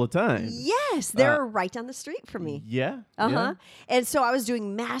a couple of times. Yes, they're right down the street from me. Yeah. Uh-huh. And so I was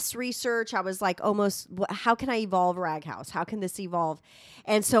doing mass research. I was like, how can I evolve Raghouse? How can this evolve?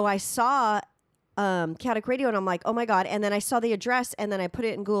 And so I saw Chaotic Radio, and I'm like, oh my God. And then I saw the address, and then I put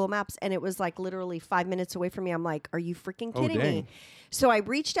it in Google Maps, and it was like literally 5 minutes away from me. I'm like, are you freaking kidding me? So I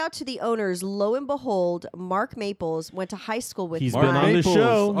reached out to the owners. Lo and behold, Mark Maples went to high school with me. He's been on the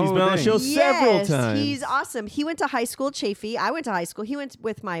show. He's been on the show several times. He's awesome. He went to high school at Chafee. I went to high school. He went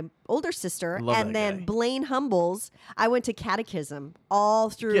with my older sister. Love and that then guy. Blaine Humbles. I went to catechism all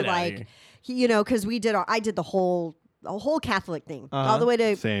through Get outta here. because I did the whole Catholic thing all the way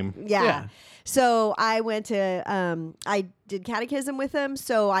to Same. Yeah. So I went to I did catechism with them.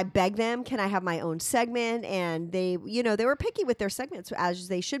 So I begged them, can I have my own segment? And they were picky with their segments, as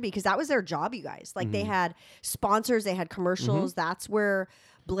they should be, because that was their job, you guys. Like they had sponsors, they had commercials. That's where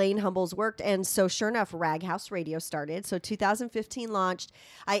Blaine Humbles worked. And so sure enough, Raghouse Radio started. So 2015 launched.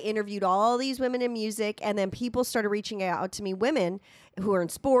 I interviewed all these women in music, and then people started reaching out to me, women who were in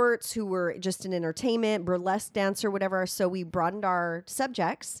sports, who were just in entertainment, burlesque dancer, whatever. So we broadened our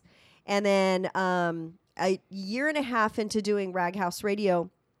subjects. And then a year and a half into doing Raghouse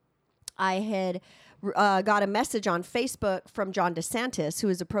Radio, I had got a message on Facebook from John DeSantis, who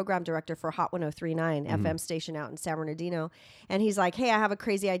is a program director for Hot 103.9 FM station out in San Bernardino. And he's like, hey, I have a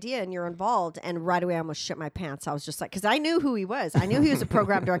crazy idea and you're involved. And right away, I almost shit my pants. I was just like, because I knew who he was. I knew he was a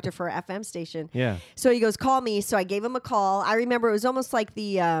program director for an FM station. Yeah. So he goes, call me. So I gave him a call. I remember it was almost like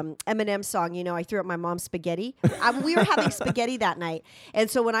the Eminem song, I threw up my mom's spaghetti. We were having spaghetti that night. And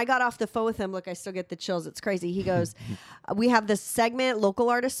so when I got off the phone with him, look, I still get the chills. It's crazy. He goes, we have this segment, Local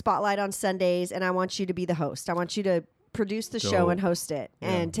Artist Spotlight on Sundays, and I want you to be the host. I want you to produce the show and host it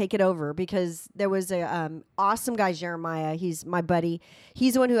and take it over, because there was a awesome guy, Jeremiah. He's my buddy.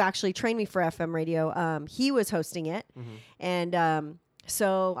 He's the one who actually trained me for FM radio. He was hosting it. And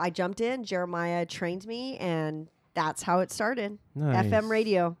so I jumped in. Jeremiah trained me, and that's how it started. Nice. FM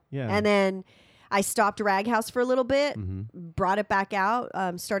radio. Yeah. And then I stopped Raghouse for a little bit, brought it back out,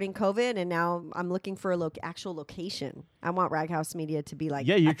 starting COVID, and now I'm looking for a actual location. I want Raghouse Media to be like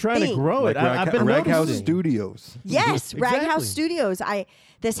You're a trying to thing. grow it. I've been Raghouse noticing. Studios. Yes, Exactly. Raghouse Studios.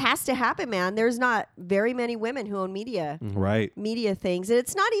 This has to happen, man. There's not very many women who own media things. And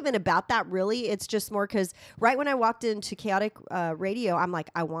it's not even about that, really. It's just more because right when I walked into Chaotic Radio, I'm like,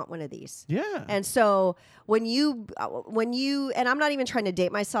 I want one of these. Yeah. And so when you, and I'm not even trying to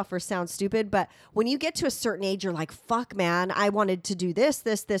date myself or sound stupid, but when you get to a certain age, you're like, fuck, man, I wanted to do this,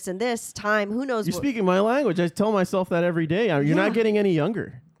 and this time. Who knows? You're speaking my language. I tell myself that every day. You're not getting any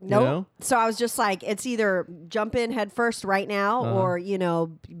younger. Nope. You know? So I was just like, it's either jump in head first right now or,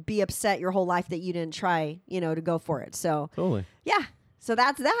 be upset your whole life that you didn't try, to go for it. So Totally. yeah. So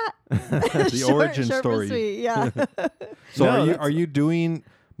that's that. The origin short story. and sweet, yeah. So No, are you doing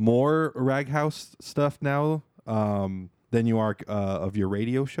more Rag House stuff now than you are of your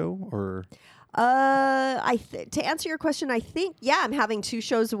radio show, or? To answer your question, I think, I'm having 2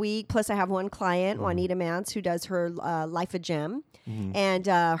 shows a week. Plus I have one client, Juanita Mance, who does her Life of Gem. And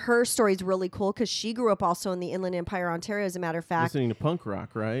her story is really cool because she grew up also in the Inland Empire, Ontario, as a matter of fact. Listening to punk rock,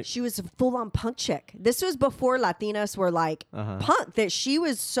 right? She was a full-on punk chick. This was before Latinas were like punk. That she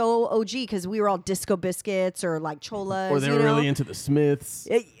was so OG because we were all Disco Biscuits or like Cholas. Or they were really into the Smiths.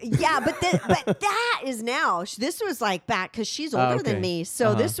 Yeah, but that is now. This was like back because she's older than me.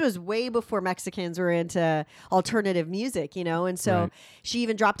 So this was way before Mexicans were into alternative music, And so she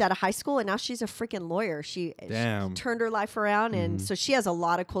even dropped out of high school and now she's a freaking lawyer. She turned her life around and so she has a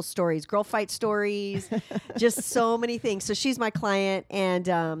lot of cool stories, girl fight stories, just so many things. So she's my client and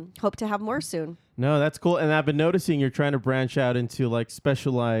hope to have more soon. No, that's cool. And I've been noticing you're trying to branch out into like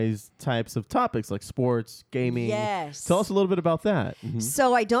specialized types of topics like sports, gaming. Yes. Tell us a little bit about that.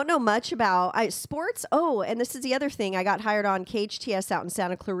 So I don't know much about sports. Oh, and this is the other thing. I got hired on KHTS out in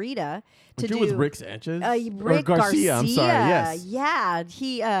Santa Clarita to do with Rick Sanchez? Rick or Garcia. I'm sorry. Yes. Yeah.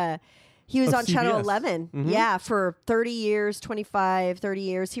 He was Of on Channel CBS. 11. Yeah, for 30 years, 30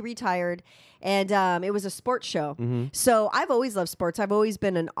 years. He retired. And it was a sports show. So I've always loved sports. I've always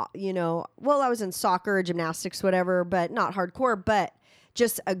been I was in soccer, gymnastics, whatever, but not hardcore, but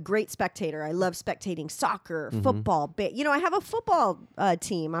just a great spectator. I love spectating soccer, football. I have a football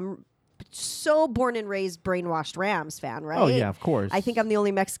team. I'm so born and raised brainwashed Rams fan, right? Oh, yeah, of course. I think I'm the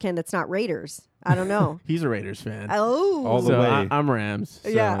only Mexican that's not Raiders. I don't know. He's a Raiders fan. Oh. All the So way. I'm Rams. So,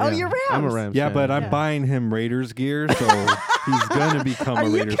 Yeah. Oh, you're I'm a Rams. Rams Yeah, fan. but I'm buying him Raiders gear, so he's gonna become Are a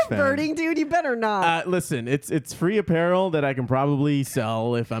you Raiders converting, dude? You better not. Listen, it's free apparel that I can probably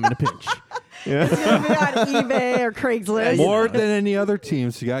sell if I'm in a pinch. It's gonna be on eBay or Craigslist. fan. More than any other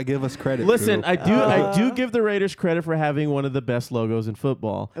teams, you gotta give us credit. Listen, Drew. I do give the Raiders credit for having one of the best logos in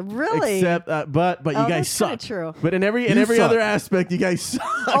football. Really? Except, but you guys that's suck. kinda true. But in every You suck. other aspect, you guys suck.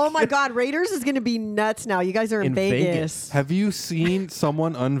 Oh my God, Raiders is going to be nuts now. You guys are in In Vegas. Have you seen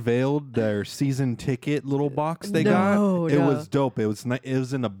someone unveiled their season ticket little box they No, got? It no. was dope. It was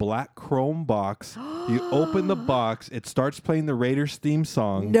in a black chrome box. You open the box, it starts playing the Raiders theme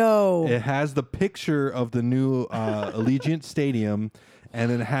song. No. It has the picture of the new Allegiant Stadium, and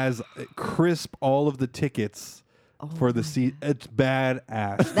it has crisp all of the tickets for the seat. It's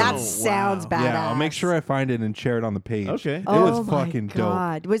badass. That sounds badass. Yeah, I'll make sure I find it and share it on the page. Okay. It Oh was my fucking dope.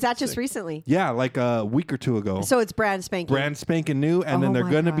 God. Was that just recently? Yeah, like a week or two ago. So it's brand spanking. Brand spanking new, and then Oh they're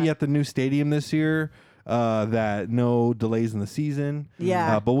my going to be God. at the new stadium this year. That no delays in the season.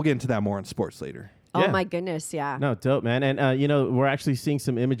 Yeah. But we'll get into that more in sports later. Oh Yeah. my goodness, yeah. No, dope, man. And, we're actually seeing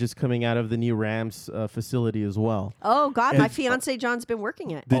some images coming out of the new Rams facility as well. Oh God, my fiance John's been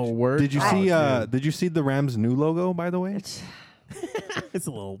working it. Word? Did you Oh, see? dude. Did you see the Rams' new logo? By the way, It's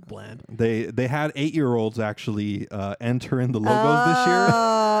a little bland. they had 8-year-olds actually enter in the logos this year.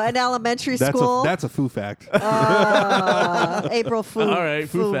 Oh, an elementary That's school. that's a foo fact. April Fool. All right,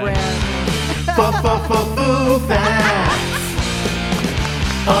 Foo Fact. Rams. Foo facts.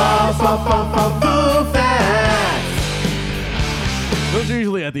 Foo facts. Those are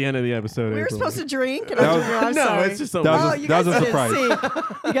usually at the end of the episode. We were April. supposed to drink. And That I'm was- drinking. I'm No, sorry. it's just a- That was Oh, a- you that was guys a didn't surprise. see.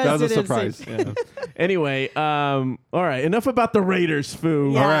 You guys That was a didn't see. surprise. Yeah. Anyway, all right. Enough about the Raiders,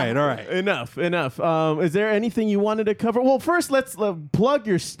 Foo. Yeah. All right. Enough. Is there anything you wanted to cover? Well, first, let's plug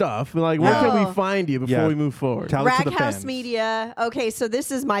your stuff. Like, where can Oh. we find you before Yeah. we move forward? Tell it to the Raghouse fans. Media. Okay, so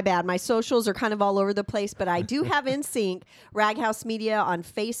this is my bad. My socials are kind of all over the place, but I do have InSync, Raghouse Media on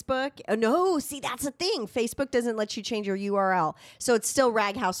Facebook. Oh, no, see, that's the thing. Facebook doesn't let you change your URL. So it's still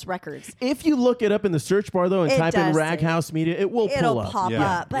Raghouse Records. If you look it up in the search bar, though, and It type in does Raghouse Media, it will It'll pull up. pop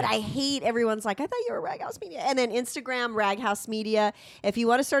Yeah. up. But I hate everyone's like, I thought you were Raghouse Media. And then Instagram, Raghouse Media. If you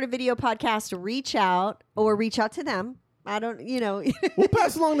want to start a video podcast, reach out to them. I don't, We'll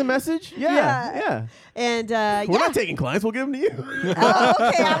pass along the message. Yeah. And We're not taking clients. We'll give them to you. Oh,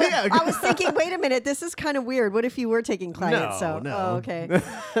 okay. Yeah. I was thinking, wait a minute, this is kind of weird. What if you were taking clients? No. Oh, okay.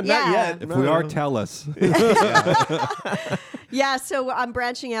 Not Yeah. yet. If we are, tell us. Yeah, so I'm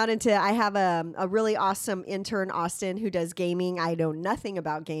branching out into, I have a really awesome intern, Austin, who does gaming. I know nothing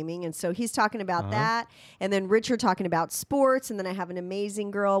about gaming. And so he's talking about that. And then Richard talking about sports. And then I have an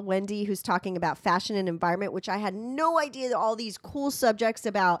amazing girl, Wendy, who's talking about fashion and environment, which I had no idea that all these cool subjects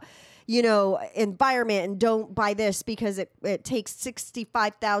about, environment, and don't buy this because it takes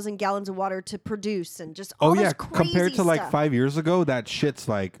 65,000 gallons of water to produce, and just all this crazy compared to like stuff. 5 years ago, that shit's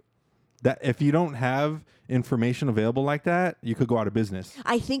like that. If you don't have information available like that, you could go out of business.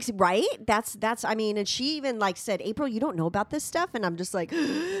 I think right. That's. I mean, and she even like said, "April, you don't know about this stuff," and I'm just like,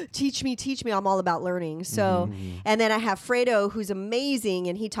 teach me. I'm all about learning. So, and then I have Fredo, who's amazing,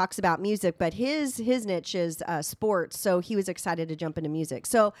 and he talks about music, but his niche is sports. So he was excited to jump into music.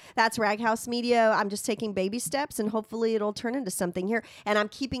 So that's Raghouse Media. I'm just taking baby steps, and hopefully it'll turn into something here. And I'm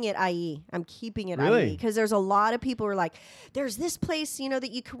keeping it IE. I'm keeping it IE because there's a lot of people who are like, there's this place,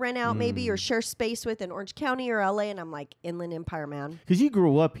 that you could rent out maybe or share space with in Orange County or LA, and I'm like, Inland Empire, man. Because you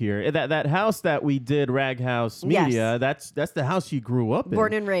grew up here. That house that we did, Rag House Media, that's the house you grew up in.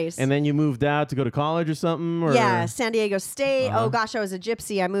 Born and raised. And then you moved out to go to college or something? Or? Yeah, San Diego State. Oh gosh, I was a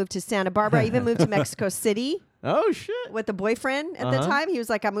gypsy. I moved to Santa Barbara. I even moved to Mexico City. Oh shit. With a boyfriend at the time. He was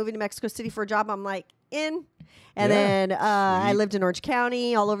like, I'm moving to Mexico City for a job. I'm like, in. And then I lived in Orange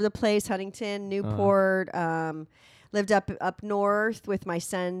County, all over the place, Huntington, Newport, lived up north with my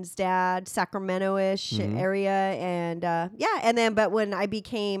son's dad, Sacramento-ish area. And and then, but when I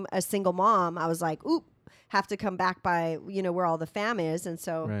became a single mom, I was like, oop, have to come back by, where all the fam is. And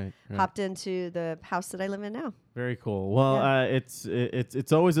so hopped into the house that I live in now. Very cool. Well,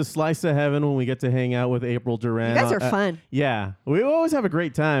 it's always a slice of heaven when we get to hang out with April Duran. You guys are fun. Yeah. We always have a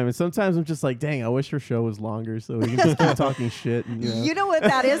great time. And sometimes I'm just like, dang, I wish her show was longer so we can just keep talking shit. And, You know what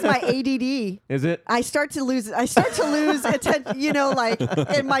that is? My ADD. Is it? I start to lose attention,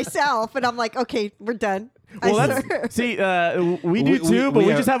 in myself. And I'm like, okay, we're done. Well, we do too, but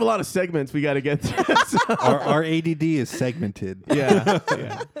we just have a lot of segments we got to get through. So. Our ADD is segmented. Yeah,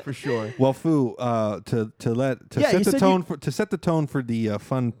 for sure. Well, Fu, to set the tone for the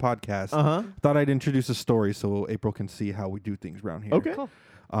fun podcast, thought I'd introduce a story so April can see how we do things around here. Okay. Cool.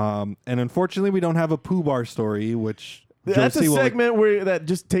 And unfortunately, we don't have a Pooh Bar story, which that's a segment that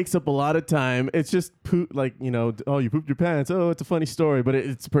just takes up a lot of time. It's just you pooped your pants. Oh, it's a funny story, but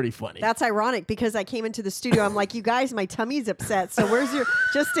it's pretty funny. That's ironic because I came into the studio. I'm like, you guys, my tummy's upset. So where's your,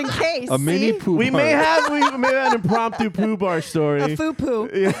 just in case. Mini Pooh Bar. We may have an impromptu Pooh Bar story. A Foo Poo.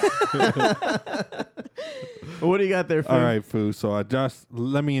 Yeah. What do you got there, Fu? All right, Fu. So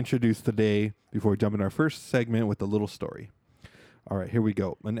let me introduce today before we jump in our first segment with a little story. All right, here we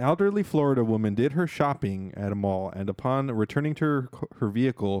go. An elderly Florida woman did her shopping at a mall, and upon returning to her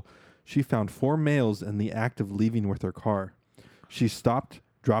vehicle, she found 4 males in the act of leaving with her car. She stopped,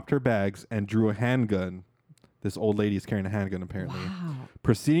 dropped her bags, and drew a handgun. This old lady is carrying a handgun, apparently. Wow.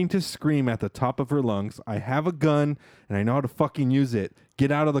 Proceeding to scream at the top of her lungs, "I have a gun, and I know how to fucking use it.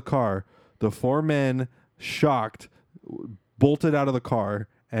 Get out of the car." The 4 men, shocked, bolted out of the car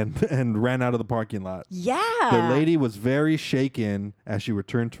and ran out of the parking lot. Yeah. The lady was very shaken as she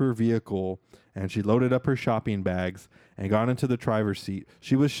returned to her vehicle, and she loaded up her shopping bags and got into the driver's seat.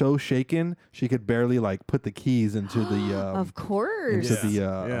 She was so shaken she could barely put the keys into the of course into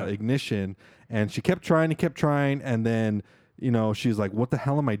the ignition, and she kept trying and then she's like, what the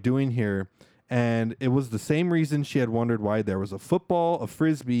hell am I doing here? And it was the same reason she had wondered why there was a football, a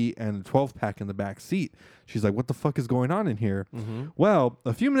Frisbee, and a 12-pack in the back seat. She's like, what the fuck is going on in here? Well,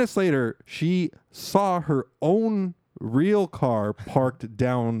 a few minutes later, she saw her own real car parked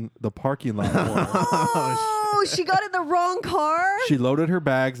down the parking lot. Oh, she got in the wrong car? She loaded her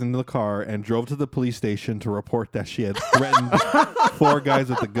bags into the car and drove to the police station to report that she had threatened 4 guys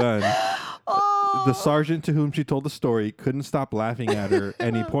with a gun. The sergeant to whom she told the story couldn't stop laughing at her,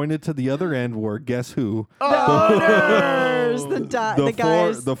 and he pointed to the other end where, guess who? The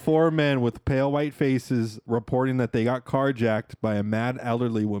guys. The 4 men with pale white faces reporting that they got carjacked by a mad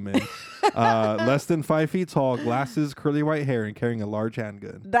elderly woman, less than 5 feet tall, glasses, curly white hair, and carrying a large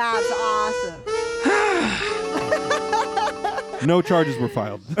handgun. That's awesome. No charges were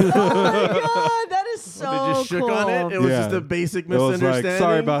filed. Oh my God, that is so cool. They just shook on it. It was just a basic misunderstanding. Like,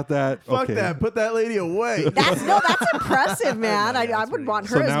 sorry about that. Fuck that. Put that lady away. That's impressive, man. I would want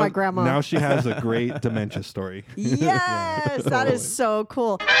her as my grandma. Now she has a great dementia story. Yes, that is so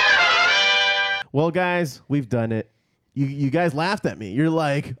cool. Well, guys, we've done it. You guys laughed at me. You're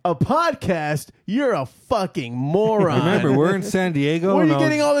like, a podcast? You're a fucking moron. Remember, we're in San Diego. What are you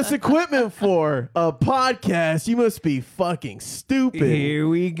getting all this equipment for? A podcast? You must be fucking stupid. Here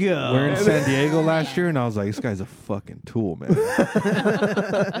we go. We're in San Diego last year, and I was like, this guy's a fucking tool, man.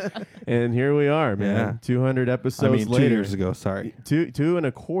 And here we are, man. Yeah. 200 episodes later. 2 years ago, sorry.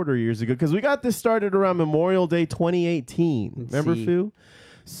 2.25 years ago. Because we got this started around Memorial Day 2018. Remember, Fu?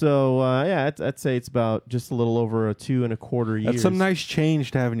 So, I'd say it's about just a little over a 2.25 years. That's some nice change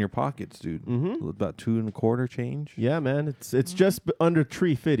to have in your pockets, dude. About 2.25 change. Yeah, man. It's just under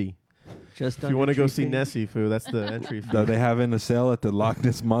 $350. Just If you want to go see Nessie. Nessie, foo, that's the entry fee. That they have in a sale at the Loch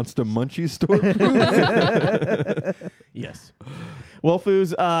Ness Monster Munchie store. Yes. Well,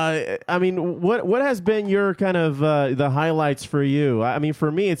 Foos, I mean, what has been your kind of the highlights for you? I mean,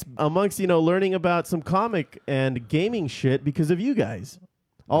 for me, it's amongst, learning about some comic and gaming shit because of you guys.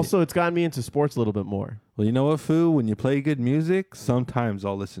 Also, it's gotten me into sports a little bit more. Well, you know what, Foo? When you play good music, sometimes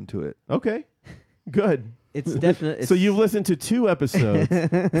I'll listen to it. Okay. Good. It's definitely. So you've listened to 2 episodes.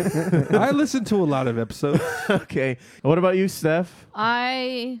 I listen to a lot of episodes. Okay. What about you, Steph?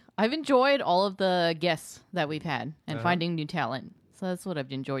 I've enjoyed all of the guests that we've had and finding new talent. So that's what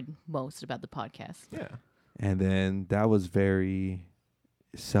I've enjoyed most about the podcast. Yeah. And then that was very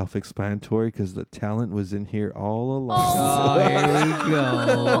self-explanatory because the talent was in here all along. Oh, there we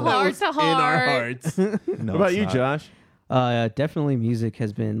go. Heart to heart. In our hearts. No, What about it's you, not. Josh? Definitely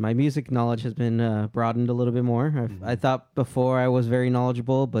my music knowledge has been broadened a little bit more. I thought before I was very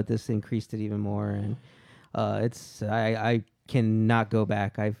knowledgeable, but this increased it even more. And I cannot go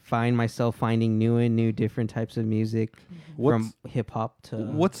back. I find myself finding new different types of music from hip hop to.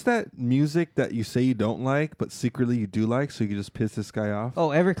 What's that music that you say you don't like, but secretly you do like, so you can just piss this guy off? Oh,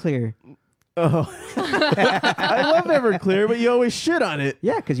 Everclear. Oh. I love Everclear, but you always shit on it.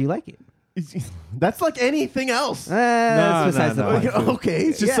 Yeah, because you like it. That's like anything else. That's besides the point. Okay,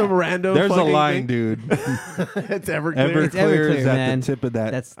 it's just Yeah. some random. There's a fucking line, thing. dude. It's Everclear. It's Everclear, is at man. the tip of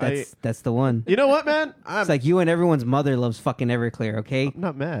that. That's the one. You know what, man? I'm It's like you and everyone's mother loves fucking Everclear. Okay.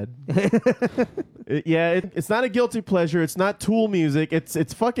 not mad. It's not a guilty pleasure. It's not Tool music. It's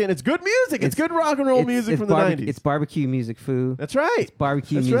good music. It's good rock and roll music from the 90s. It's barbecue music, foo. That's right. It's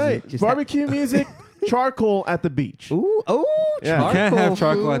barbecue That's music. right. Just Barbecue music, charcoal at the beach. Ooh, Yeah. You can't have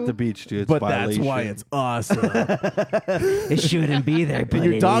charcoal foo. at the beach, dude. It's But violation. that's why it's awesome. It shouldn't be there, but And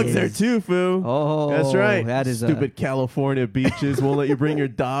your it dog's is. there too, foo. Oh, That's right. That is stupid California beaches won't let you bring your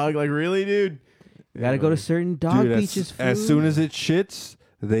dog. Like, really, dude? You gotta go to certain dog Dude, beaches. as foo. soon as it shits,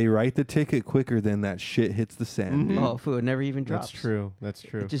 they write the ticket quicker than that shit hits the sand. dude. Oh, foo, it never even drops. That's true. That's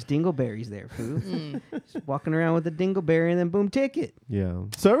true. Just dingleberries there, foo. Just walking around with a dingleberry and then boom, ticket. Yeah.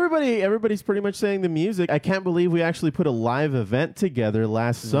 So everybody's pretty much saying the music. I can't believe we actually put a live event together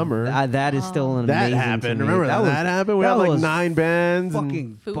last summer. That is still an That amazing. happened. To me. Remember that happened? We had like was 9 bands. and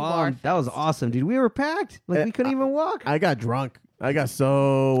Fucking Food bomb. bar That was awesome, dude. We were packed. Like we couldn't even walk. I got drunk. I got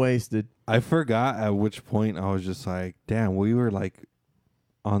so wasted. I forgot at which point I was just like, damn, we were like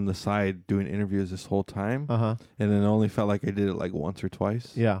on the side doing interviews this whole time. Uh-huh. And then I only felt like I did it like once or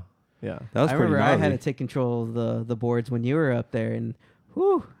twice. Yeah. Yeah. That was I pretty remember I had gnarly. to take control of the boards when you were up there, and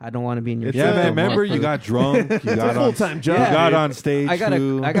whew, I don't want to be in your. It's Yeah, a- man. Remember, you got drunk. You got on full-time job, You got dude. on stage. I got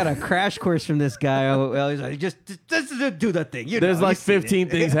foo. a crash course from this guy. Well, he's like, just do that thing. There's like 15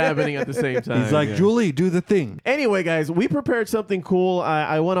 things happening at the same time. He's like, Yeah. Julie, do the thing. Anyway, guys, we prepared something cool.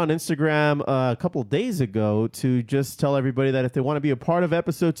 I went on Instagram a couple days ago to just tell everybody that if they want to be a part of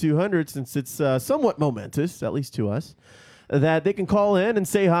episode 200, since it's somewhat momentous, at least to us, that they can call in and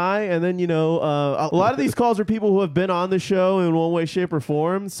say hi. And then, a lot of these calls are people who have been on the show in one way, shape, or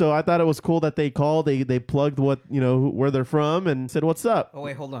form. So I thought it was cool that they called. They plugged where they're from and said, what's up? Oh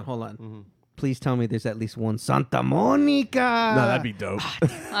wait, hold on. Please tell me there's at least one Santa Monica. No, that'd be dope.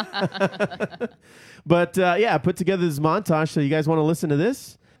 But I put together this montage. So you guys want to listen to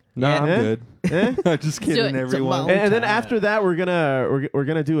this? No, Yeah. I'm Eh? good. Eh? I'm just kidding, it. everyone. And then after that, we're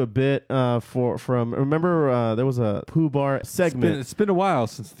gonna do a bit from. Remember, there was a Pooh Bar segment, It's been a while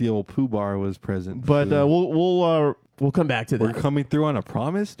since the old Pooh Bar was present. but Foo. we'll come back to we're that. coming through on a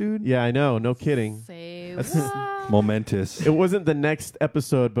promise, dude. Yeah, I know. No kidding. Say That's- what? Momentous. It wasn't the next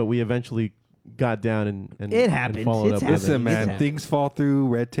episode, but we eventually got down and It and happened. followed It's up with Listen, it. happened. man, It's things fall through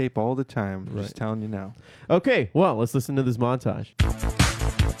red tape all the time. Right. Just telling you now. Okay, well, let's listen to this montage.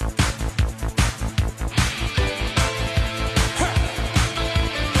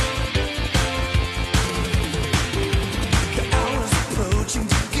 The hour's approaching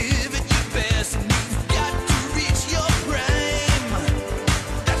to give it your best, and you've got to reach your prime.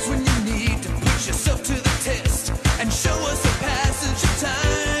 That's when you need to put yourself to the test and show us the passage of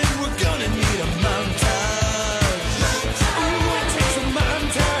time. We're gonna need a montage. Ooh, it takes a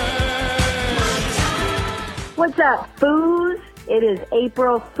montage. What's up, foos? It is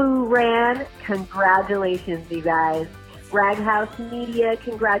April Foo Ran. Congratulations, you guys. Raghouse Media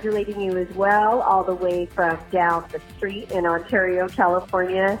congratulating you as well, all the way from down the street in Ontario,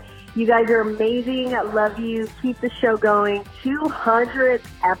 California. You guys are amazing. I love you. Keep the show going. 200th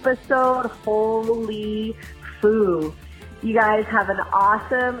episode. Holy foo. You guys have an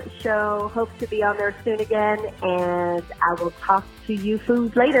awesome show. Hope to be on there soon again. And I will talk to you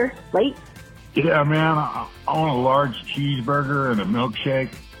foos later. Late. Yeah, man, I want a large cheeseburger and a milkshake.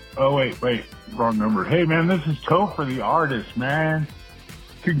 Oh, wait, wrong number. Hey, man, this is Topher the artist, man.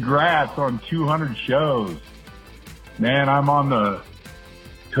 Congrats on 200 shows. Man, I'm on the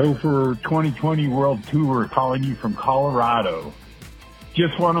Topher 2020 World Tour calling you from Colorado.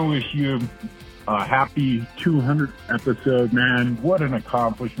 Just want to wish you a happy 200th episode, man. What an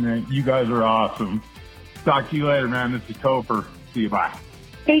accomplishment. You guys are awesome. Talk to you later, man. This is Topher. See you, bye.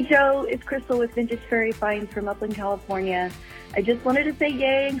 Hey, Joe. It's Crystal with Vintage Fairy Finds from Upland, California. I just wanted to say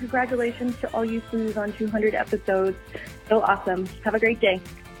yay and congratulations to all you foos on 200 episodes. So awesome. Have a great day.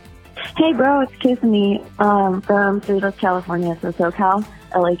 Hey, bro, it's Tiffany from Cerritos, California, so SoCal,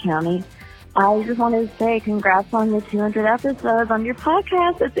 LA County. I just wanted to say congrats on your 200 episodes on your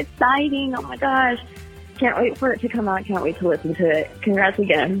podcast. It's exciting. Oh, my gosh. Can't wait for it to come out. Can't wait to listen to it. Congrats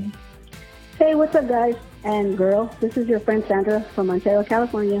again. Hey, what's up, guys and girl? This is your friend Sandra from Ontario,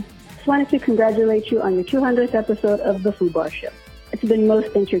 California. Just wanted to congratulate you on your 200th episode of The Food Bar Show. It's been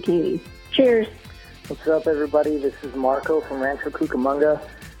most entertaining. Cheers. What's up, everybody? This is Marco from Rancho Cucamonga.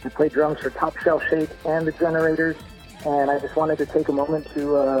 I play drums for Top Shelf Shake and The Generators, and I just wanted to take a moment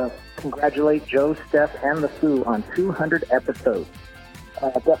to congratulate Joe, Steph, and the Foo on 200 episodes.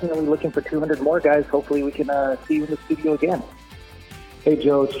 Definitely looking for 200 more, guys. Hopefully we can see you in the studio again. Hey,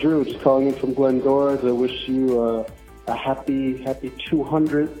 Joe, it's Drew. Just calling you from Glendora to wish you a happy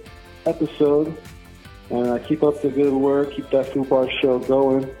 200th episode. And keep up the good work. Keep that Food Bar Show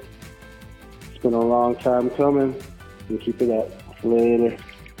going. It's been a long time coming. And keep it up. Later.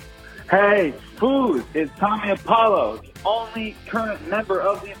 Hey, Food, it's Tommy Apollo, the only current member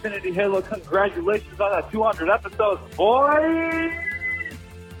of the Infinity Halo. Congratulations on that 200 episodes, boy!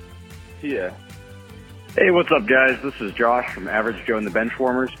 Yeah. Hey, what's up, guys? This is Josh from Average Joe and the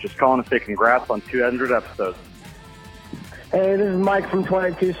Benchwarmers. Just calling to say congrats on 200 episodes. Hey, this is Mike from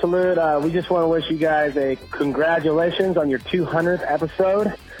 22 Salute. We just want to wish you guys a congratulations on your 200th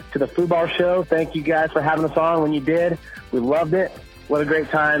episode to the Food Bar Show. Thank you guys for having us on when you did. We loved it. What a great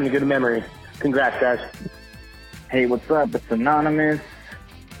time and a good memory. Congrats, guys. Hey, what's up? It's Anonymous,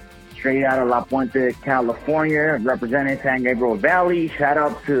 straight out of La Puente, California, representing San Gabriel Valley. Shout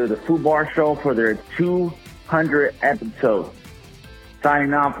out to the Food Bar Show for their 200 episodes.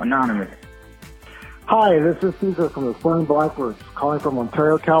 Signing off, Anonymous. Hi, this is Caesar from the Flying Blackbirds, calling from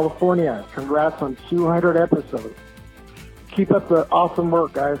Ontario, California. Congrats on 200 episodes. Keep up the awesome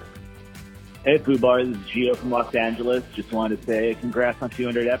work, guys. Hey, Food Bar, this is Gio from Los Angeles. Just wanted to say congrats on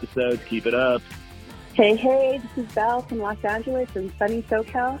 200 episodes. Keep it up. Hey, this is Val from Los Angeles and sunny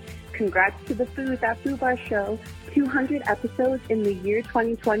SoCal. Congrats to the Food, that Food Bar Show. 200 episodes in the year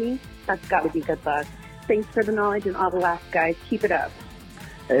 2020. That's got to be good luck. Thanks for the knowledge and all the laughs, guys. Keep it up.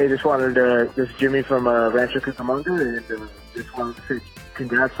 Hey, just wanted to, this is Jimmy from Rancho Cucamonga, and just wanted to say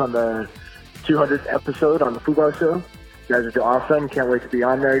congrats on the 200th episode on the Food Bar Show. You guys are awesome. Can't wait to be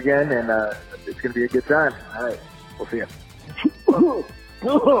on there again, and it's going to be a good time. All right, we'll see you.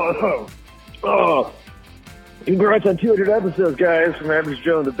 Congrats on 200 episodes, guys, from Average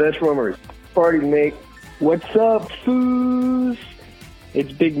Joe and the Benchwarmers. Party Make. What's up, foos?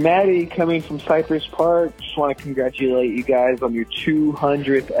 It's Big Matty coming from Cypress Park. Just want to congratulate you guys on your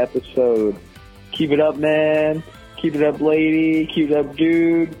 200th episode. Keep it up, man. Keep it up, lady. Keep it up,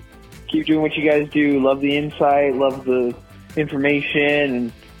 dude. Keep doing what you guys do. Love the insight, love the information,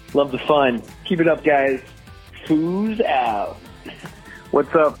 and love the fun. Keep it up, guys. Foos out.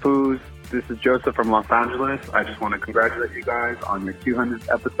 What's up, Foos? This is Joseph from Los Angeles. I just want to congratulate you guys on your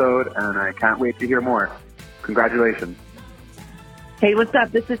 200th episode, and I can't wait to hear more. Congratulations. Hey, what's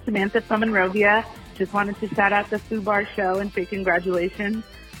up? This is Samantha from Monrovia. Just wanted to shout out the Food Bar Show and say congratulations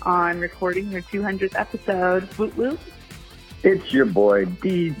on recording your 200th episode. Woot woot. It's your boy,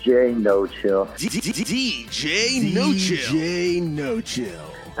 DJ No Chill. DJ No Chill. DJ No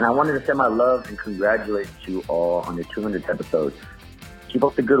Chill. And I wanted to send my love and congratulate you all on your 200th episode. Keep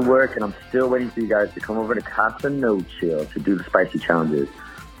up the good work, and I'm still waiting for you guys to come over to Casa No Chill to do the spicy challenges.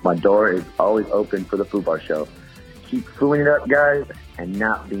 My door is always open for the Food Bar Show. Keep fooling it up, guys, and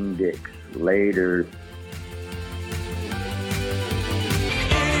not being dicks. Later.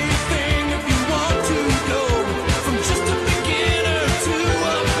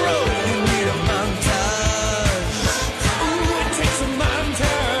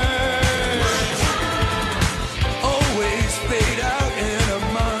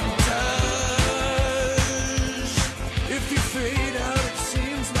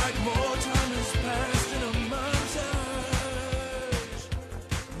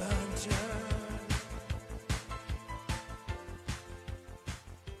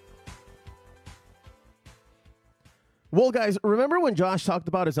 Well, guys, remember when Josh talked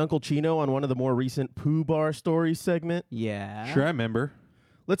about his Uncle Chino on one of the more recent Pooh Bar Stories segment? Yeah. Sure, I remember.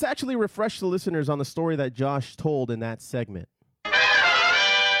 Let's actually refresh the listeners on the story that Josh told in that segment.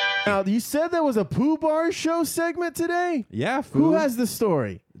 Now, you said there was a Pooh Bar Show segment today? Yeah, Who has the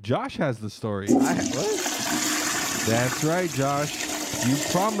story? Josh has the story. That's right, Josh. You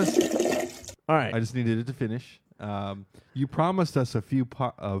promised. All right. I just needed it to finish. You promised us a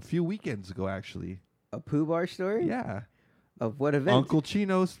few weekends ago, actually. A Pooh Bar story? Yeah. Of what event? Uncle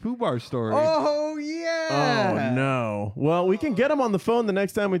Chino's Pooh Bar story. Oh, yeah. Oh, no. Well, we can get him on the phone the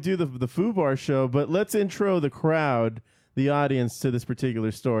next time we do the Foo Bar Show, but let's intro the crowd, the audience, to this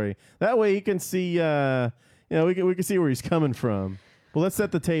particular story. That way he can see, we can see where he's coming from. But let's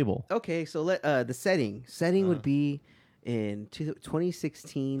set the table. Okay, so the setting would be in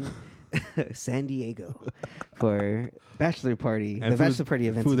 2016 San Diego for bachelor party. And the bachelor party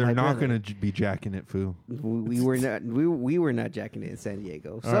event. Foo, they're not going to be jacking it, Foo. We were not. We were not jacking it in San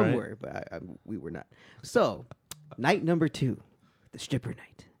Diego. Some right. were, but we were not. So, night number 2, the stripper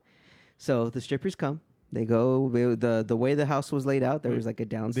night. So the strippers come. They go. The way the house was laid out, there was like a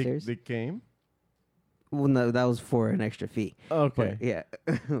downstairs. They came? Well, no, that was for an extra fee. Okay. But, yeah,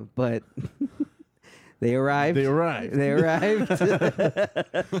 but they arrived. They arrived. They arrived.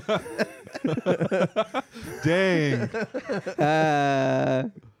 Dang.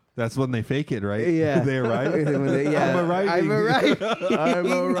 That's when they fake it, right? Yeah. They arrive. Yeah. I'm arriving. I'm arriving. I'm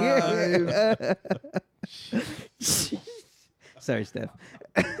arrived. Sorry, Steph.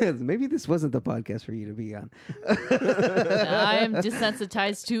 Maybe this wasn't the podcast for you to be on. I am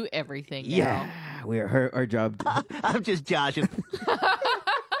desensitized to everything. Yeah, we are our job. I'm just joshing.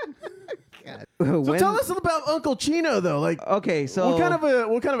 So tell us about Uncle Chino, though. Like, okay, so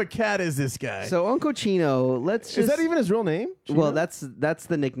what kind of a cat is this guy? So Uncle Chino, let's just, is that even his real name? Chino? Well, that's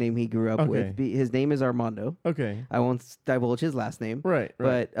the nickname he grew up with. His name is Armando. Okay. I won't divulge his last name. Right.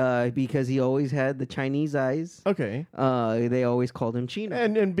 But because he always had the Chinese eyes. Okay. They always called him Chino.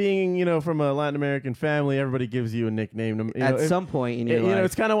 And being from a Latin American family, everybody gives you a nickname. At some point in your life.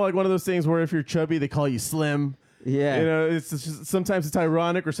 It's kind of like one of those things where if you're chubby, they call you Slim. Yeah. It's just, sometimes it's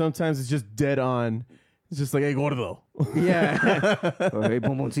ironic or sometimes it's just dead on. It's just like, hey, gordo. Yeah. Or, hey,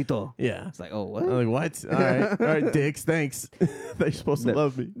 bomboncito. Yeah. It's like, oh, what? I'm like, what? All right, dicks, thanks. They're supposed to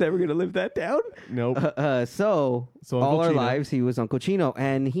love me. Never going to live that down? Nope. So Uncle all our Chino. lives, he was Uncle Chino.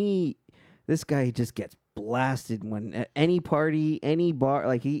 And this guy just gets blasted when at any party, any bar,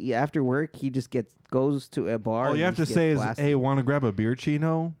 like he after work, he just goes to a bar. All and you have to just say gets is, blasted. hey, want to grab a beer,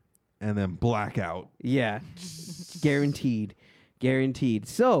 Chino? And then blackout. Yeah. Guaranteed.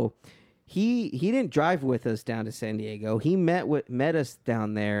 So he didn't drive with us down to San Diego. He met us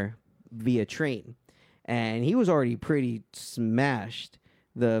down there via train. And he was already pretty smashed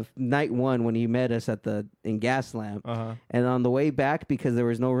the night one when he met us in Gaslamp. Uh-huh. And on the way back, because there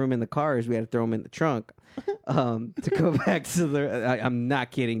was no room in the cars, we had to throw him in the trunk to go back to the... I'm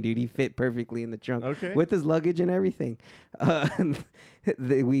not kidding, dude. He fit perfectly in the trunk. Okay. With his luggage and everything.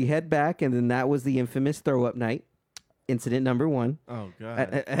 We head back, and then that was the infamous throw-up night. Incident number 1. Oh,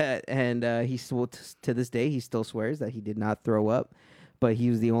 God. And he still, to this day, he still swears that he did not throw up, but he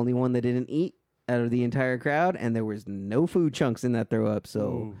was the only one that didn't eat out of the entire crowd, and there was no food chunks in that throw up.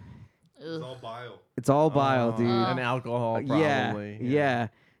 So it's all bile. It's all bile, dude. And alcohol, probably. Yeah.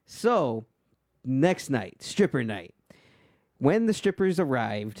 So next night, stripper night. When the strippers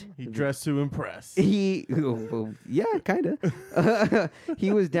arrived, He dressed to impress. yeah, kind of.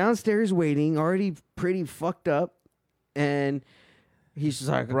 He was downstairs waiting, already pretty fucked up, and he's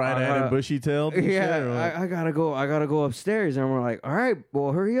just like, Bright-eyed and bushy-tailed? and shit, or what? I gotta go upstairs, and we're like, all right,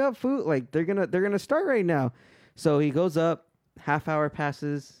 well, hurry up, food. Like they're gonna start right now. So he goes up. Half hour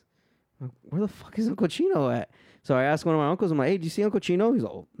passes. Where the fuck is Uncle Chino at? So I asked one of my uncles. I'm like, hey, do you see Uncle Chino? He's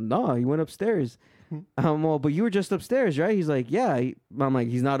like, oh, no, he went upstairs. Well, but you were just upstairs, right? He's like, yeah. I'm like,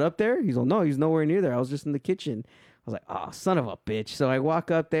 he's not up there? He's like, no, he's nowhere near there. I was just in the kitchen. I was like, oh, son of a bitch. So I walk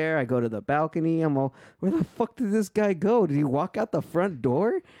up there. I go to the balcony. I'm all, where the fuck did this guy go? Did he walk out the front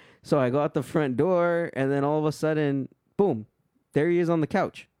door? So I go out the front door, and then all of a sudden, boom, there he is on the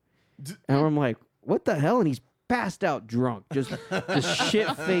couch. And I'm like, what the hell? And he's passed out drunk, just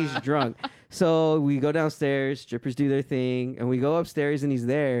shit-faced drunk. So we go downstairs, strippers do their thing, and we go upstairs, and he's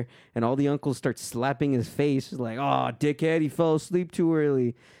there, and all the uncles start slapping his face, like, oh, dickhead, he fell asleep too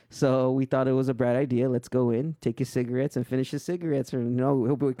early. So we thought it was a bad idea. Let's go in, take his cigarettes, and finish his cigarettes, or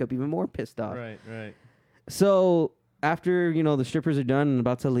he'll wake up even more pissed off. Right. So after, the strippers are done and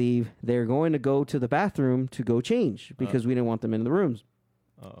about to leave, they're going to go to the bathroom to go change because we didn't want them in the rooms.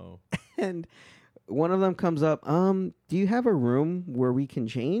 Uh-oh. And one of them comes up, do you have a room where we can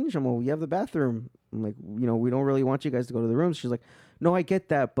change? I'm like, well, you have the bathroom. I'm like, we don't really want you guys to go to the rooms. She's like, no, I get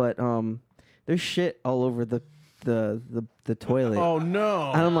that, but there's shit all over the the toilet. Oh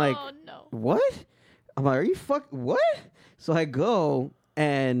no! And I'm like, what? I'm like, are you what? So I go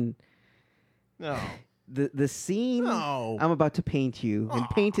and no. The scene I'm about to paint you, and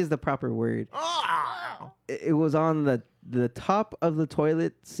paint is the proper word. It was on the top of the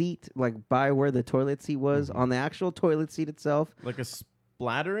toilet seat, like by where the toilet seat was, on the actual toilet seat itself. Like a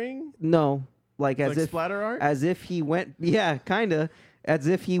splattering? No, like as if splatter art? as if he went, kinda, as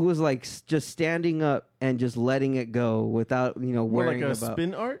if he was like just standing up and just letting it go without More worrying like a about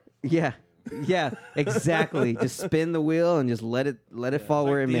spin art? Yeah. Yeah, exactly. Just spin the wheel and just let it fall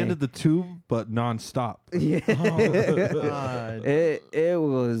where it The may. end of the tube, but nonstop. Yeah. Oh, God. It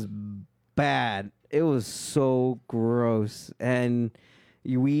was bad. It was so gross. And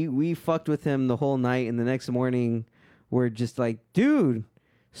we fucked with him the whole night, and the next morning we're just like, dude,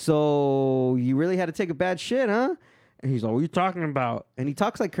 so you really had to take a bad shit, huh? And he's like, what are you talking about? And he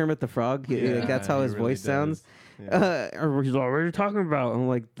talks like Kermit the Frog. Like, that's how his voice sounds. He's like, what are you talking about? I'm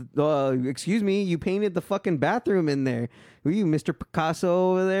like, excuse me, you painted the fucking bathroom in there. Were you Mr.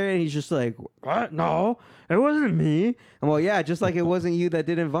 Picasso over there? And he's just like, what? No, it wasn't me. I'm like, yeah, just like it wasn't you that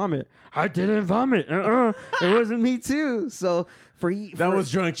didn't vomit. I didn't vomit. It wasn't me too. So that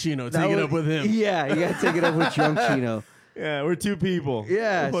was Drunk Chino. Take it up with him. Yeah, you got to take it up with Drunk Chino. Yeah, we're two people.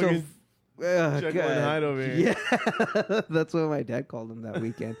 Yeah, so Fucking Jekyll and Hyde over here. Yeah, that's what my dad called him that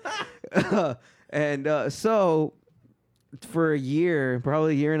weekend. And so for a year,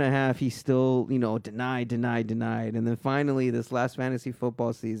 probably a year and a half, he still, denied. And then finally, this last fantasy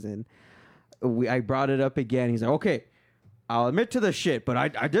football season, I brought it up again. He's like, okay, I'll admit to the shit, but I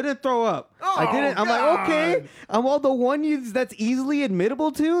didn't throw up. I didn't. I'm like, okay. I'm all the one that's easily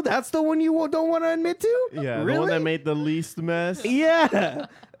admittable to. That's the one you don't want to admit to. Yeah, really? the one that made the least mess. Yeah.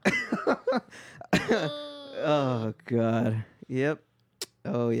 Oh God. Yep.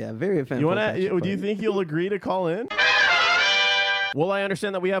 Oh yeah. Very offensive. Do you think you'll agree to call in? Well, I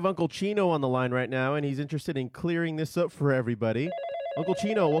understand that we have Uncle Chino on the line right now, and he's interested in clearing this up for everybody. Uncle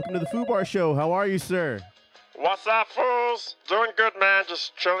Chino, welcome to the Foo Bar Show. How are you, sir? What's up, fools? Doing good, man.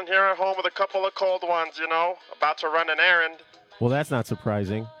 Just chilling here at home with a couple of cold ones, About to run an errand. Well, that's not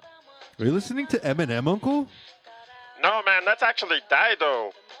surprising. Are you listening to Eminem, Uncle? No, man, that's actually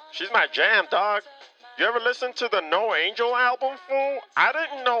Dido. She's my jam, dog. You ever listen to the No Angel album, fool? I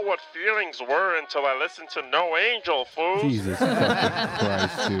didn't know what feelings were until I listened to No Angel, fool. Jesus fucking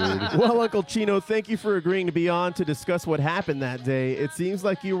Christ, dude. Well, Uncle Chino, thank you for agreeing to be on to discuss what happened that day. It seems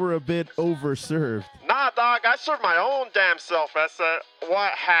like you were a bit overserved. Nah, dog, I served my own damn self.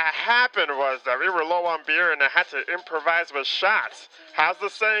 What happened was that we were low on beer and I had to improvise with shots. How's the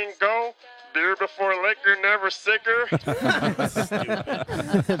saying go? Beer before liquor, never sicker.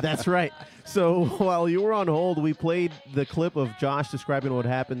 That's right. So while you were on hold, we played the clip of Josh describing what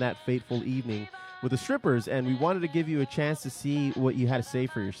happened that fateful evening with the strippers, and we wanted to give you a chance to see what you had to say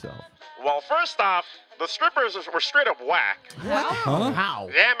for yourself. Well, first off, the strippers were straight up whack. Huh? How?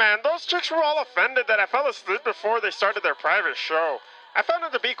 Yeah, man, those chicks were all offended that I fell asleep before they started their private show. I found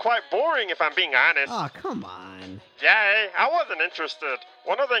it to be quite boring, if I'm being honest. Oh, come on. Yeah, I wasn't interested.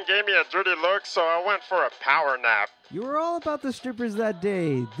 One of them gave me a dirty look, so I went for a power nap. You were all about the strippers that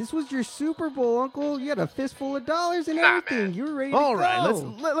day. This was your Super Bowl, Uncle. You had a fistful of dollars and everything. Man. You were ready All to right,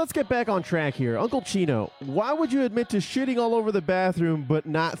 go. let's get back on track here. Uncle Chino, why would you admit to shitting all over the bathroom but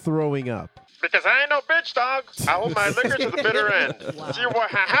not throwing up? Because I ain't no bitch, dog. I hold my liquor to the bitter end. See, what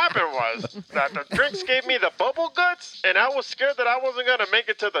happened was that the drinks gave me the bubble guts, and I was scared that I wasn't going to make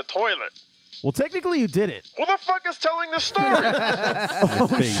it to the toilet. Well, technically you didn't. Who the fuck is telling this story? Oh,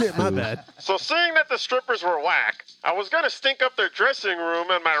 shit, my bad. So seeing that the strippers were whack, I was going to stink up their dressing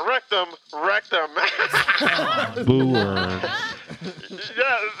room and my rectum. Boo worm.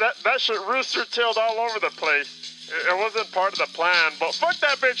 Yeah, that shit rooster-tailed all over the place. It wasn't part of the plan, but fuck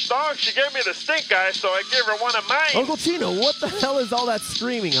that bitch, dog. She gave me the stink eye, so I gave her one of mine. Uncle Chino, what the hell is all that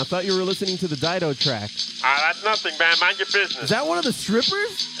screaming? I thought you were listening to the Dido track. That's nothing, man. Mind your business. Is that one of the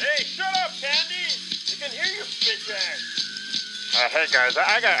strippers? Hey, shut up, Candy. You can hear you, bitch ass. Hey, guys,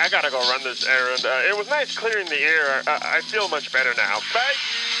 I gotta go run this errand. It was nice clearing the air. I feel much better now. Bye.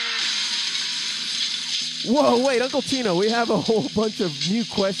 Whoa, wait, Uncle Chino, we have a whole bunch of new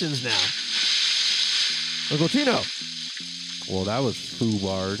questions now. Uncle Chino. Well, that was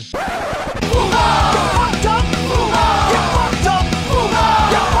foo-barred.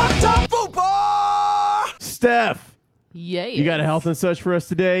 Steph. Yeah. You got a health and such for us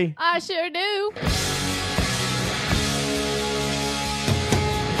today? I sure do.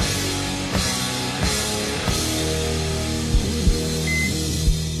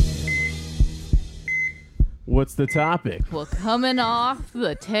 what's the topic? Well, coming off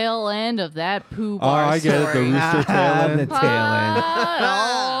the tail end of that poo Oh, bar I get it. The story. rooster tail end. The tail end. It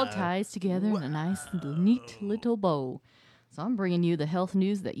all ties together in a nice, neat little bow. So I'm bringing you the health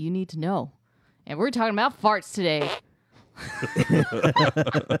news that you need to know. And we're talking about farts today.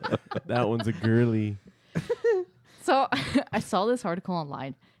 That one's a girly. So I saw this article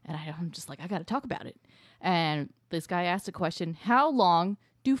online, and I'm just like, I got to talk about it. And this guy asked a question, how long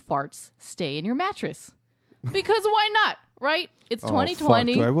do farts stay in your mattress? Because why not, right? It's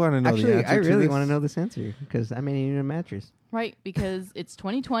 2020. Fuck. Do I want to know the Actually, answer I to really this? want to know this answer because I may need a mattress. Right, because it's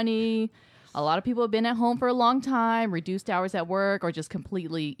 2020. A lot of people have been at home for a long time, reduced hours at work, or just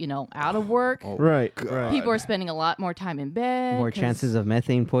completely, out of work. Right. People are spending a lot more time in bed. More 'cause- chances of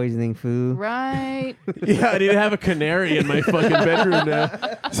methane poisoning food. Right. Yeah, I need to have a canary in my fucking bedroom now.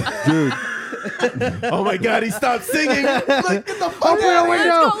 Dude. Oh my God, he stopped singing. Look, get the fuck Open out a of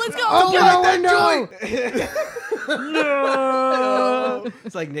window. Let's go. Open a window. No.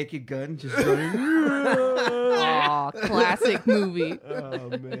 It's like Naked Gun just running. Aw, classic movie. Oh,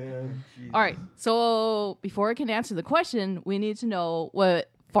 man. All right, so before I can answer the question, we need to know what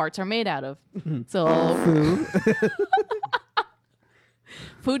farts are made out of. So,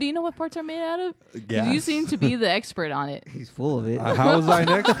 Fu, do you know what farts are made out of? 'Cause You Gas. seem to be the expert on it. He's full of it. How was I an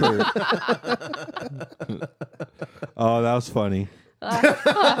expert? Oh, that was funny.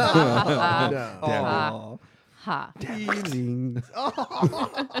 Damn it. Ha. Feeling.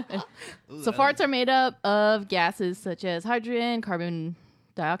 So farts are made up of gases such as hydrogen, carbon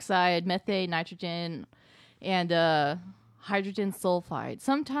dioxide, methane, nitrogen, and hydrogen sulfide.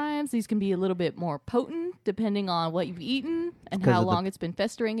 Sometimes these can be a little bit more potent depending on what you've eaten and 'cause how of the- long it's been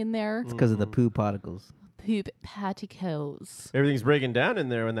festering in there. It's because of the poo particles. Poop particles. Everything's breaking down in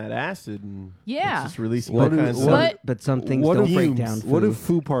there in that acid. And Yeah. It's just releasing What all do- kinds of what- But some things What don't do break fumes- down. What do food.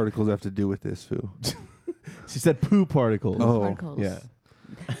 food particles have to do with this, Foo? She said poo particles. Oh, Particles. Yeah.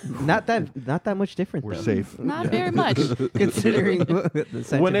 Not that much different. we're though. safe. Not very much. Considering the When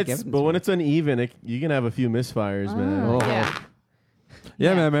scientific it's evidence. when it's uneven, you can have a few misfires, man. Oh. Yeah.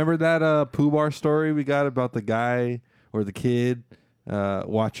 Yeah, man. Remember that poo bar story we got about the guy or the kid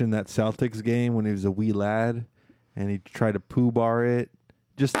watching that Celtics game when he was a wee lad, and he tried to poo bar it.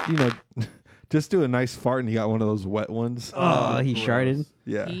 Just just do a nice fart, and he got one of those wet ones. Oh, he sharded.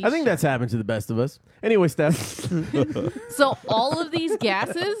 Yeah. I think that's happened to the best of us. Anyway, Steph. So all of these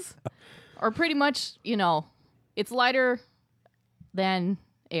gases are pretty much, it's lighter than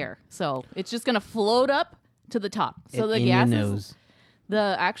air. So it's just going to float up to the top. So the in your gases, nose.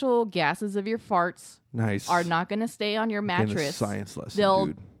 the actual gases of your farts Nice. are not going to stay on your Getting a mattress. science lesson, They'll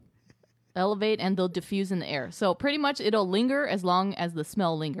dude. elevate and they'll diffuse in the air. So pretty much it'll linger as long as the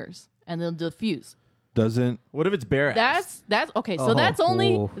smell lingers and they'll diffuse. Doesn't. What if it's bare ass? That's okay. So Oh, that's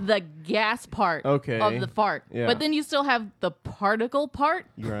only cool. the gas part Okay. of the fart. Yeah. But then you still have the particle part,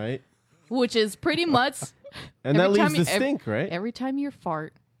 You're right. which is pretty much And that every leaves time the you- stink, right? Every time you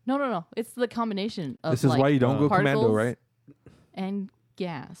fart. No. It's the combination of This is why you don't go commando, particles right? and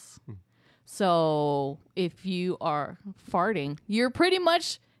gas. So if you are farting, you're pretty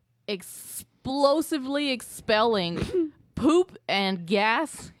much explosively expelling poop and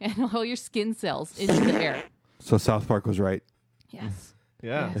gas and all your skin cells into the air. So South Park was right. Yes.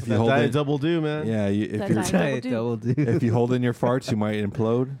 Yeah. Yes. If If you you hold diet it- double do, man. Yeah. If That's you're how I Double do. if you hold in your farts, you might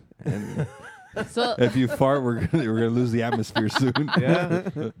implode. And So if you fart, we're gonna lose the atmosphere soon. Yeah.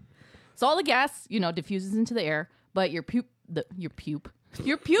 So all the gas, diffuses into the air, but your puke.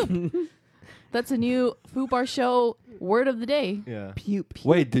 That's a new Foo Bar Show word of the day. Yeah. Puke.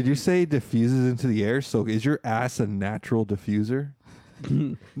 Wait, did you say diffuses into the air? So is your ass a natural diffuser?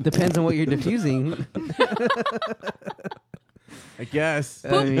 Depends on what you're diffusing. I guess.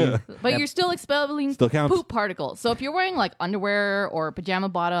 I mean, But you're still expelling Still counts. poop particles. So if you're wearing like underwear or pajama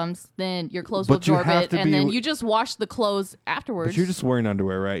bottoms, then your clothes But you will absorb have it, to and be- then you just wash the clothes afterwards. But you're just wearing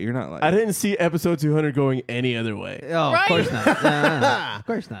underwear, right? You're not like. I didn't see episode 200 going any other way. oh, Right? of course not. Nah, of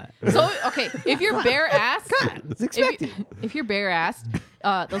course not. So okay, if you're bare ass, It's expected. if you're bare ass,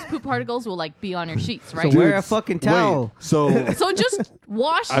 those poop particles will like be on your sheets, So right? wear a fucking towel. Wait, so So just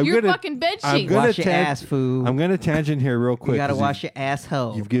wash I'm your gonna- fucking bed I'm sheets. gonna Wash your ass, fool. I'm gonna tangent here real quick. You gotta 'cause wash your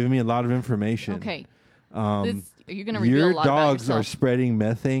asshole. You've given me a lot of information. Okay. Um, You're gonna reveal your a lot about dogs are yourself. spreading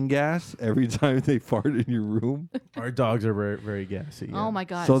methane gas every time they fart in your room. Our dogs are very, very gassy. Yeah. Oh my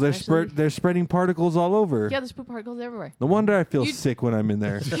god. So they're especially- they're spreading particles all over. Yeah, there's poop particles everywhere. No wonder I feel You- sick when I'm in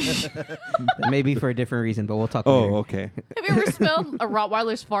there. Maybe for a different reason, but we'll talk Oh, later. okay. Have you ever smelled a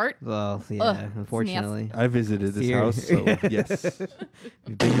Rottweiler's fart? Well, yeah, Ugh, unfortunately. I visited this Here. house, so yes.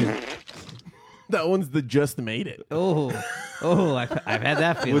 We've been here. That one's the just made it. Oh, I've had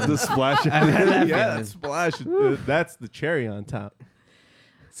that feeling. With the splash. I've had that Yeah, feeling. that splash. That's the cherry on top.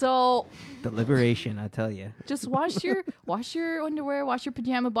 So The liberation, I tell you. just wash your underwear, wash your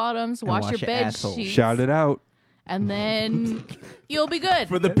pajama bottoms, wash your wash your bed asshole. sheets, Shout it out. and then you'll be good.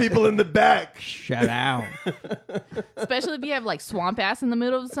 For the people in the back. Shout out. Especially if you have like swamp ass in the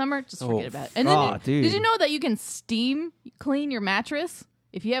middle of the summer, just forget about it. And oh, then dude. did you know that you can steam clean your mattress?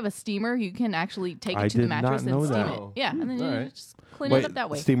 If you have a steamer, you can actually take it I to the did not mattress and know steam that. it. Yeah, and then you Alright. just clean it up that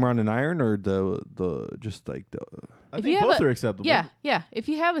way. steamer on an iron or the just like the. I If think you have both a- are acceptable. Yeah. If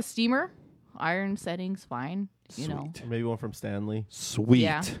you have a steamer, iron settings fine. You know. Maybe one from Stanley. Sweet.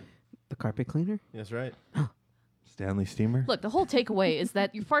 Yeah. The carpet cleaner? That's right. Stanley steamer. Look, the whole takeaway is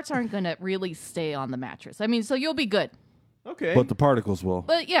that your farts aren't going to really stay on the mattress. I mean, so you'll be good. Okay. But the particles will.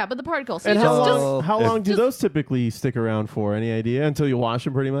 But yeah, but the particles. So And just, how long if- do those typically stick around for? Any idea? Until you wash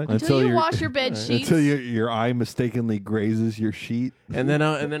them, pretty much. Until you your- wash your bed sheets. Until your eye mistakenly grazes your sheet. And then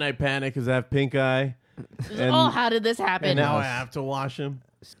I panic because I have pink eye. And, oh, how did this happen? and now I have to wash them.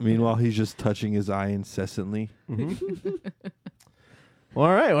 Meanwhile, he's just touching his eye incessantly.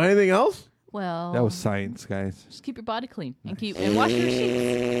 All right. Well, anything else? Well, That was science, guys. just keep your body clean and wash your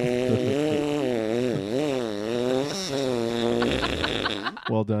sheets.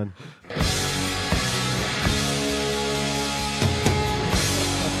 Well done.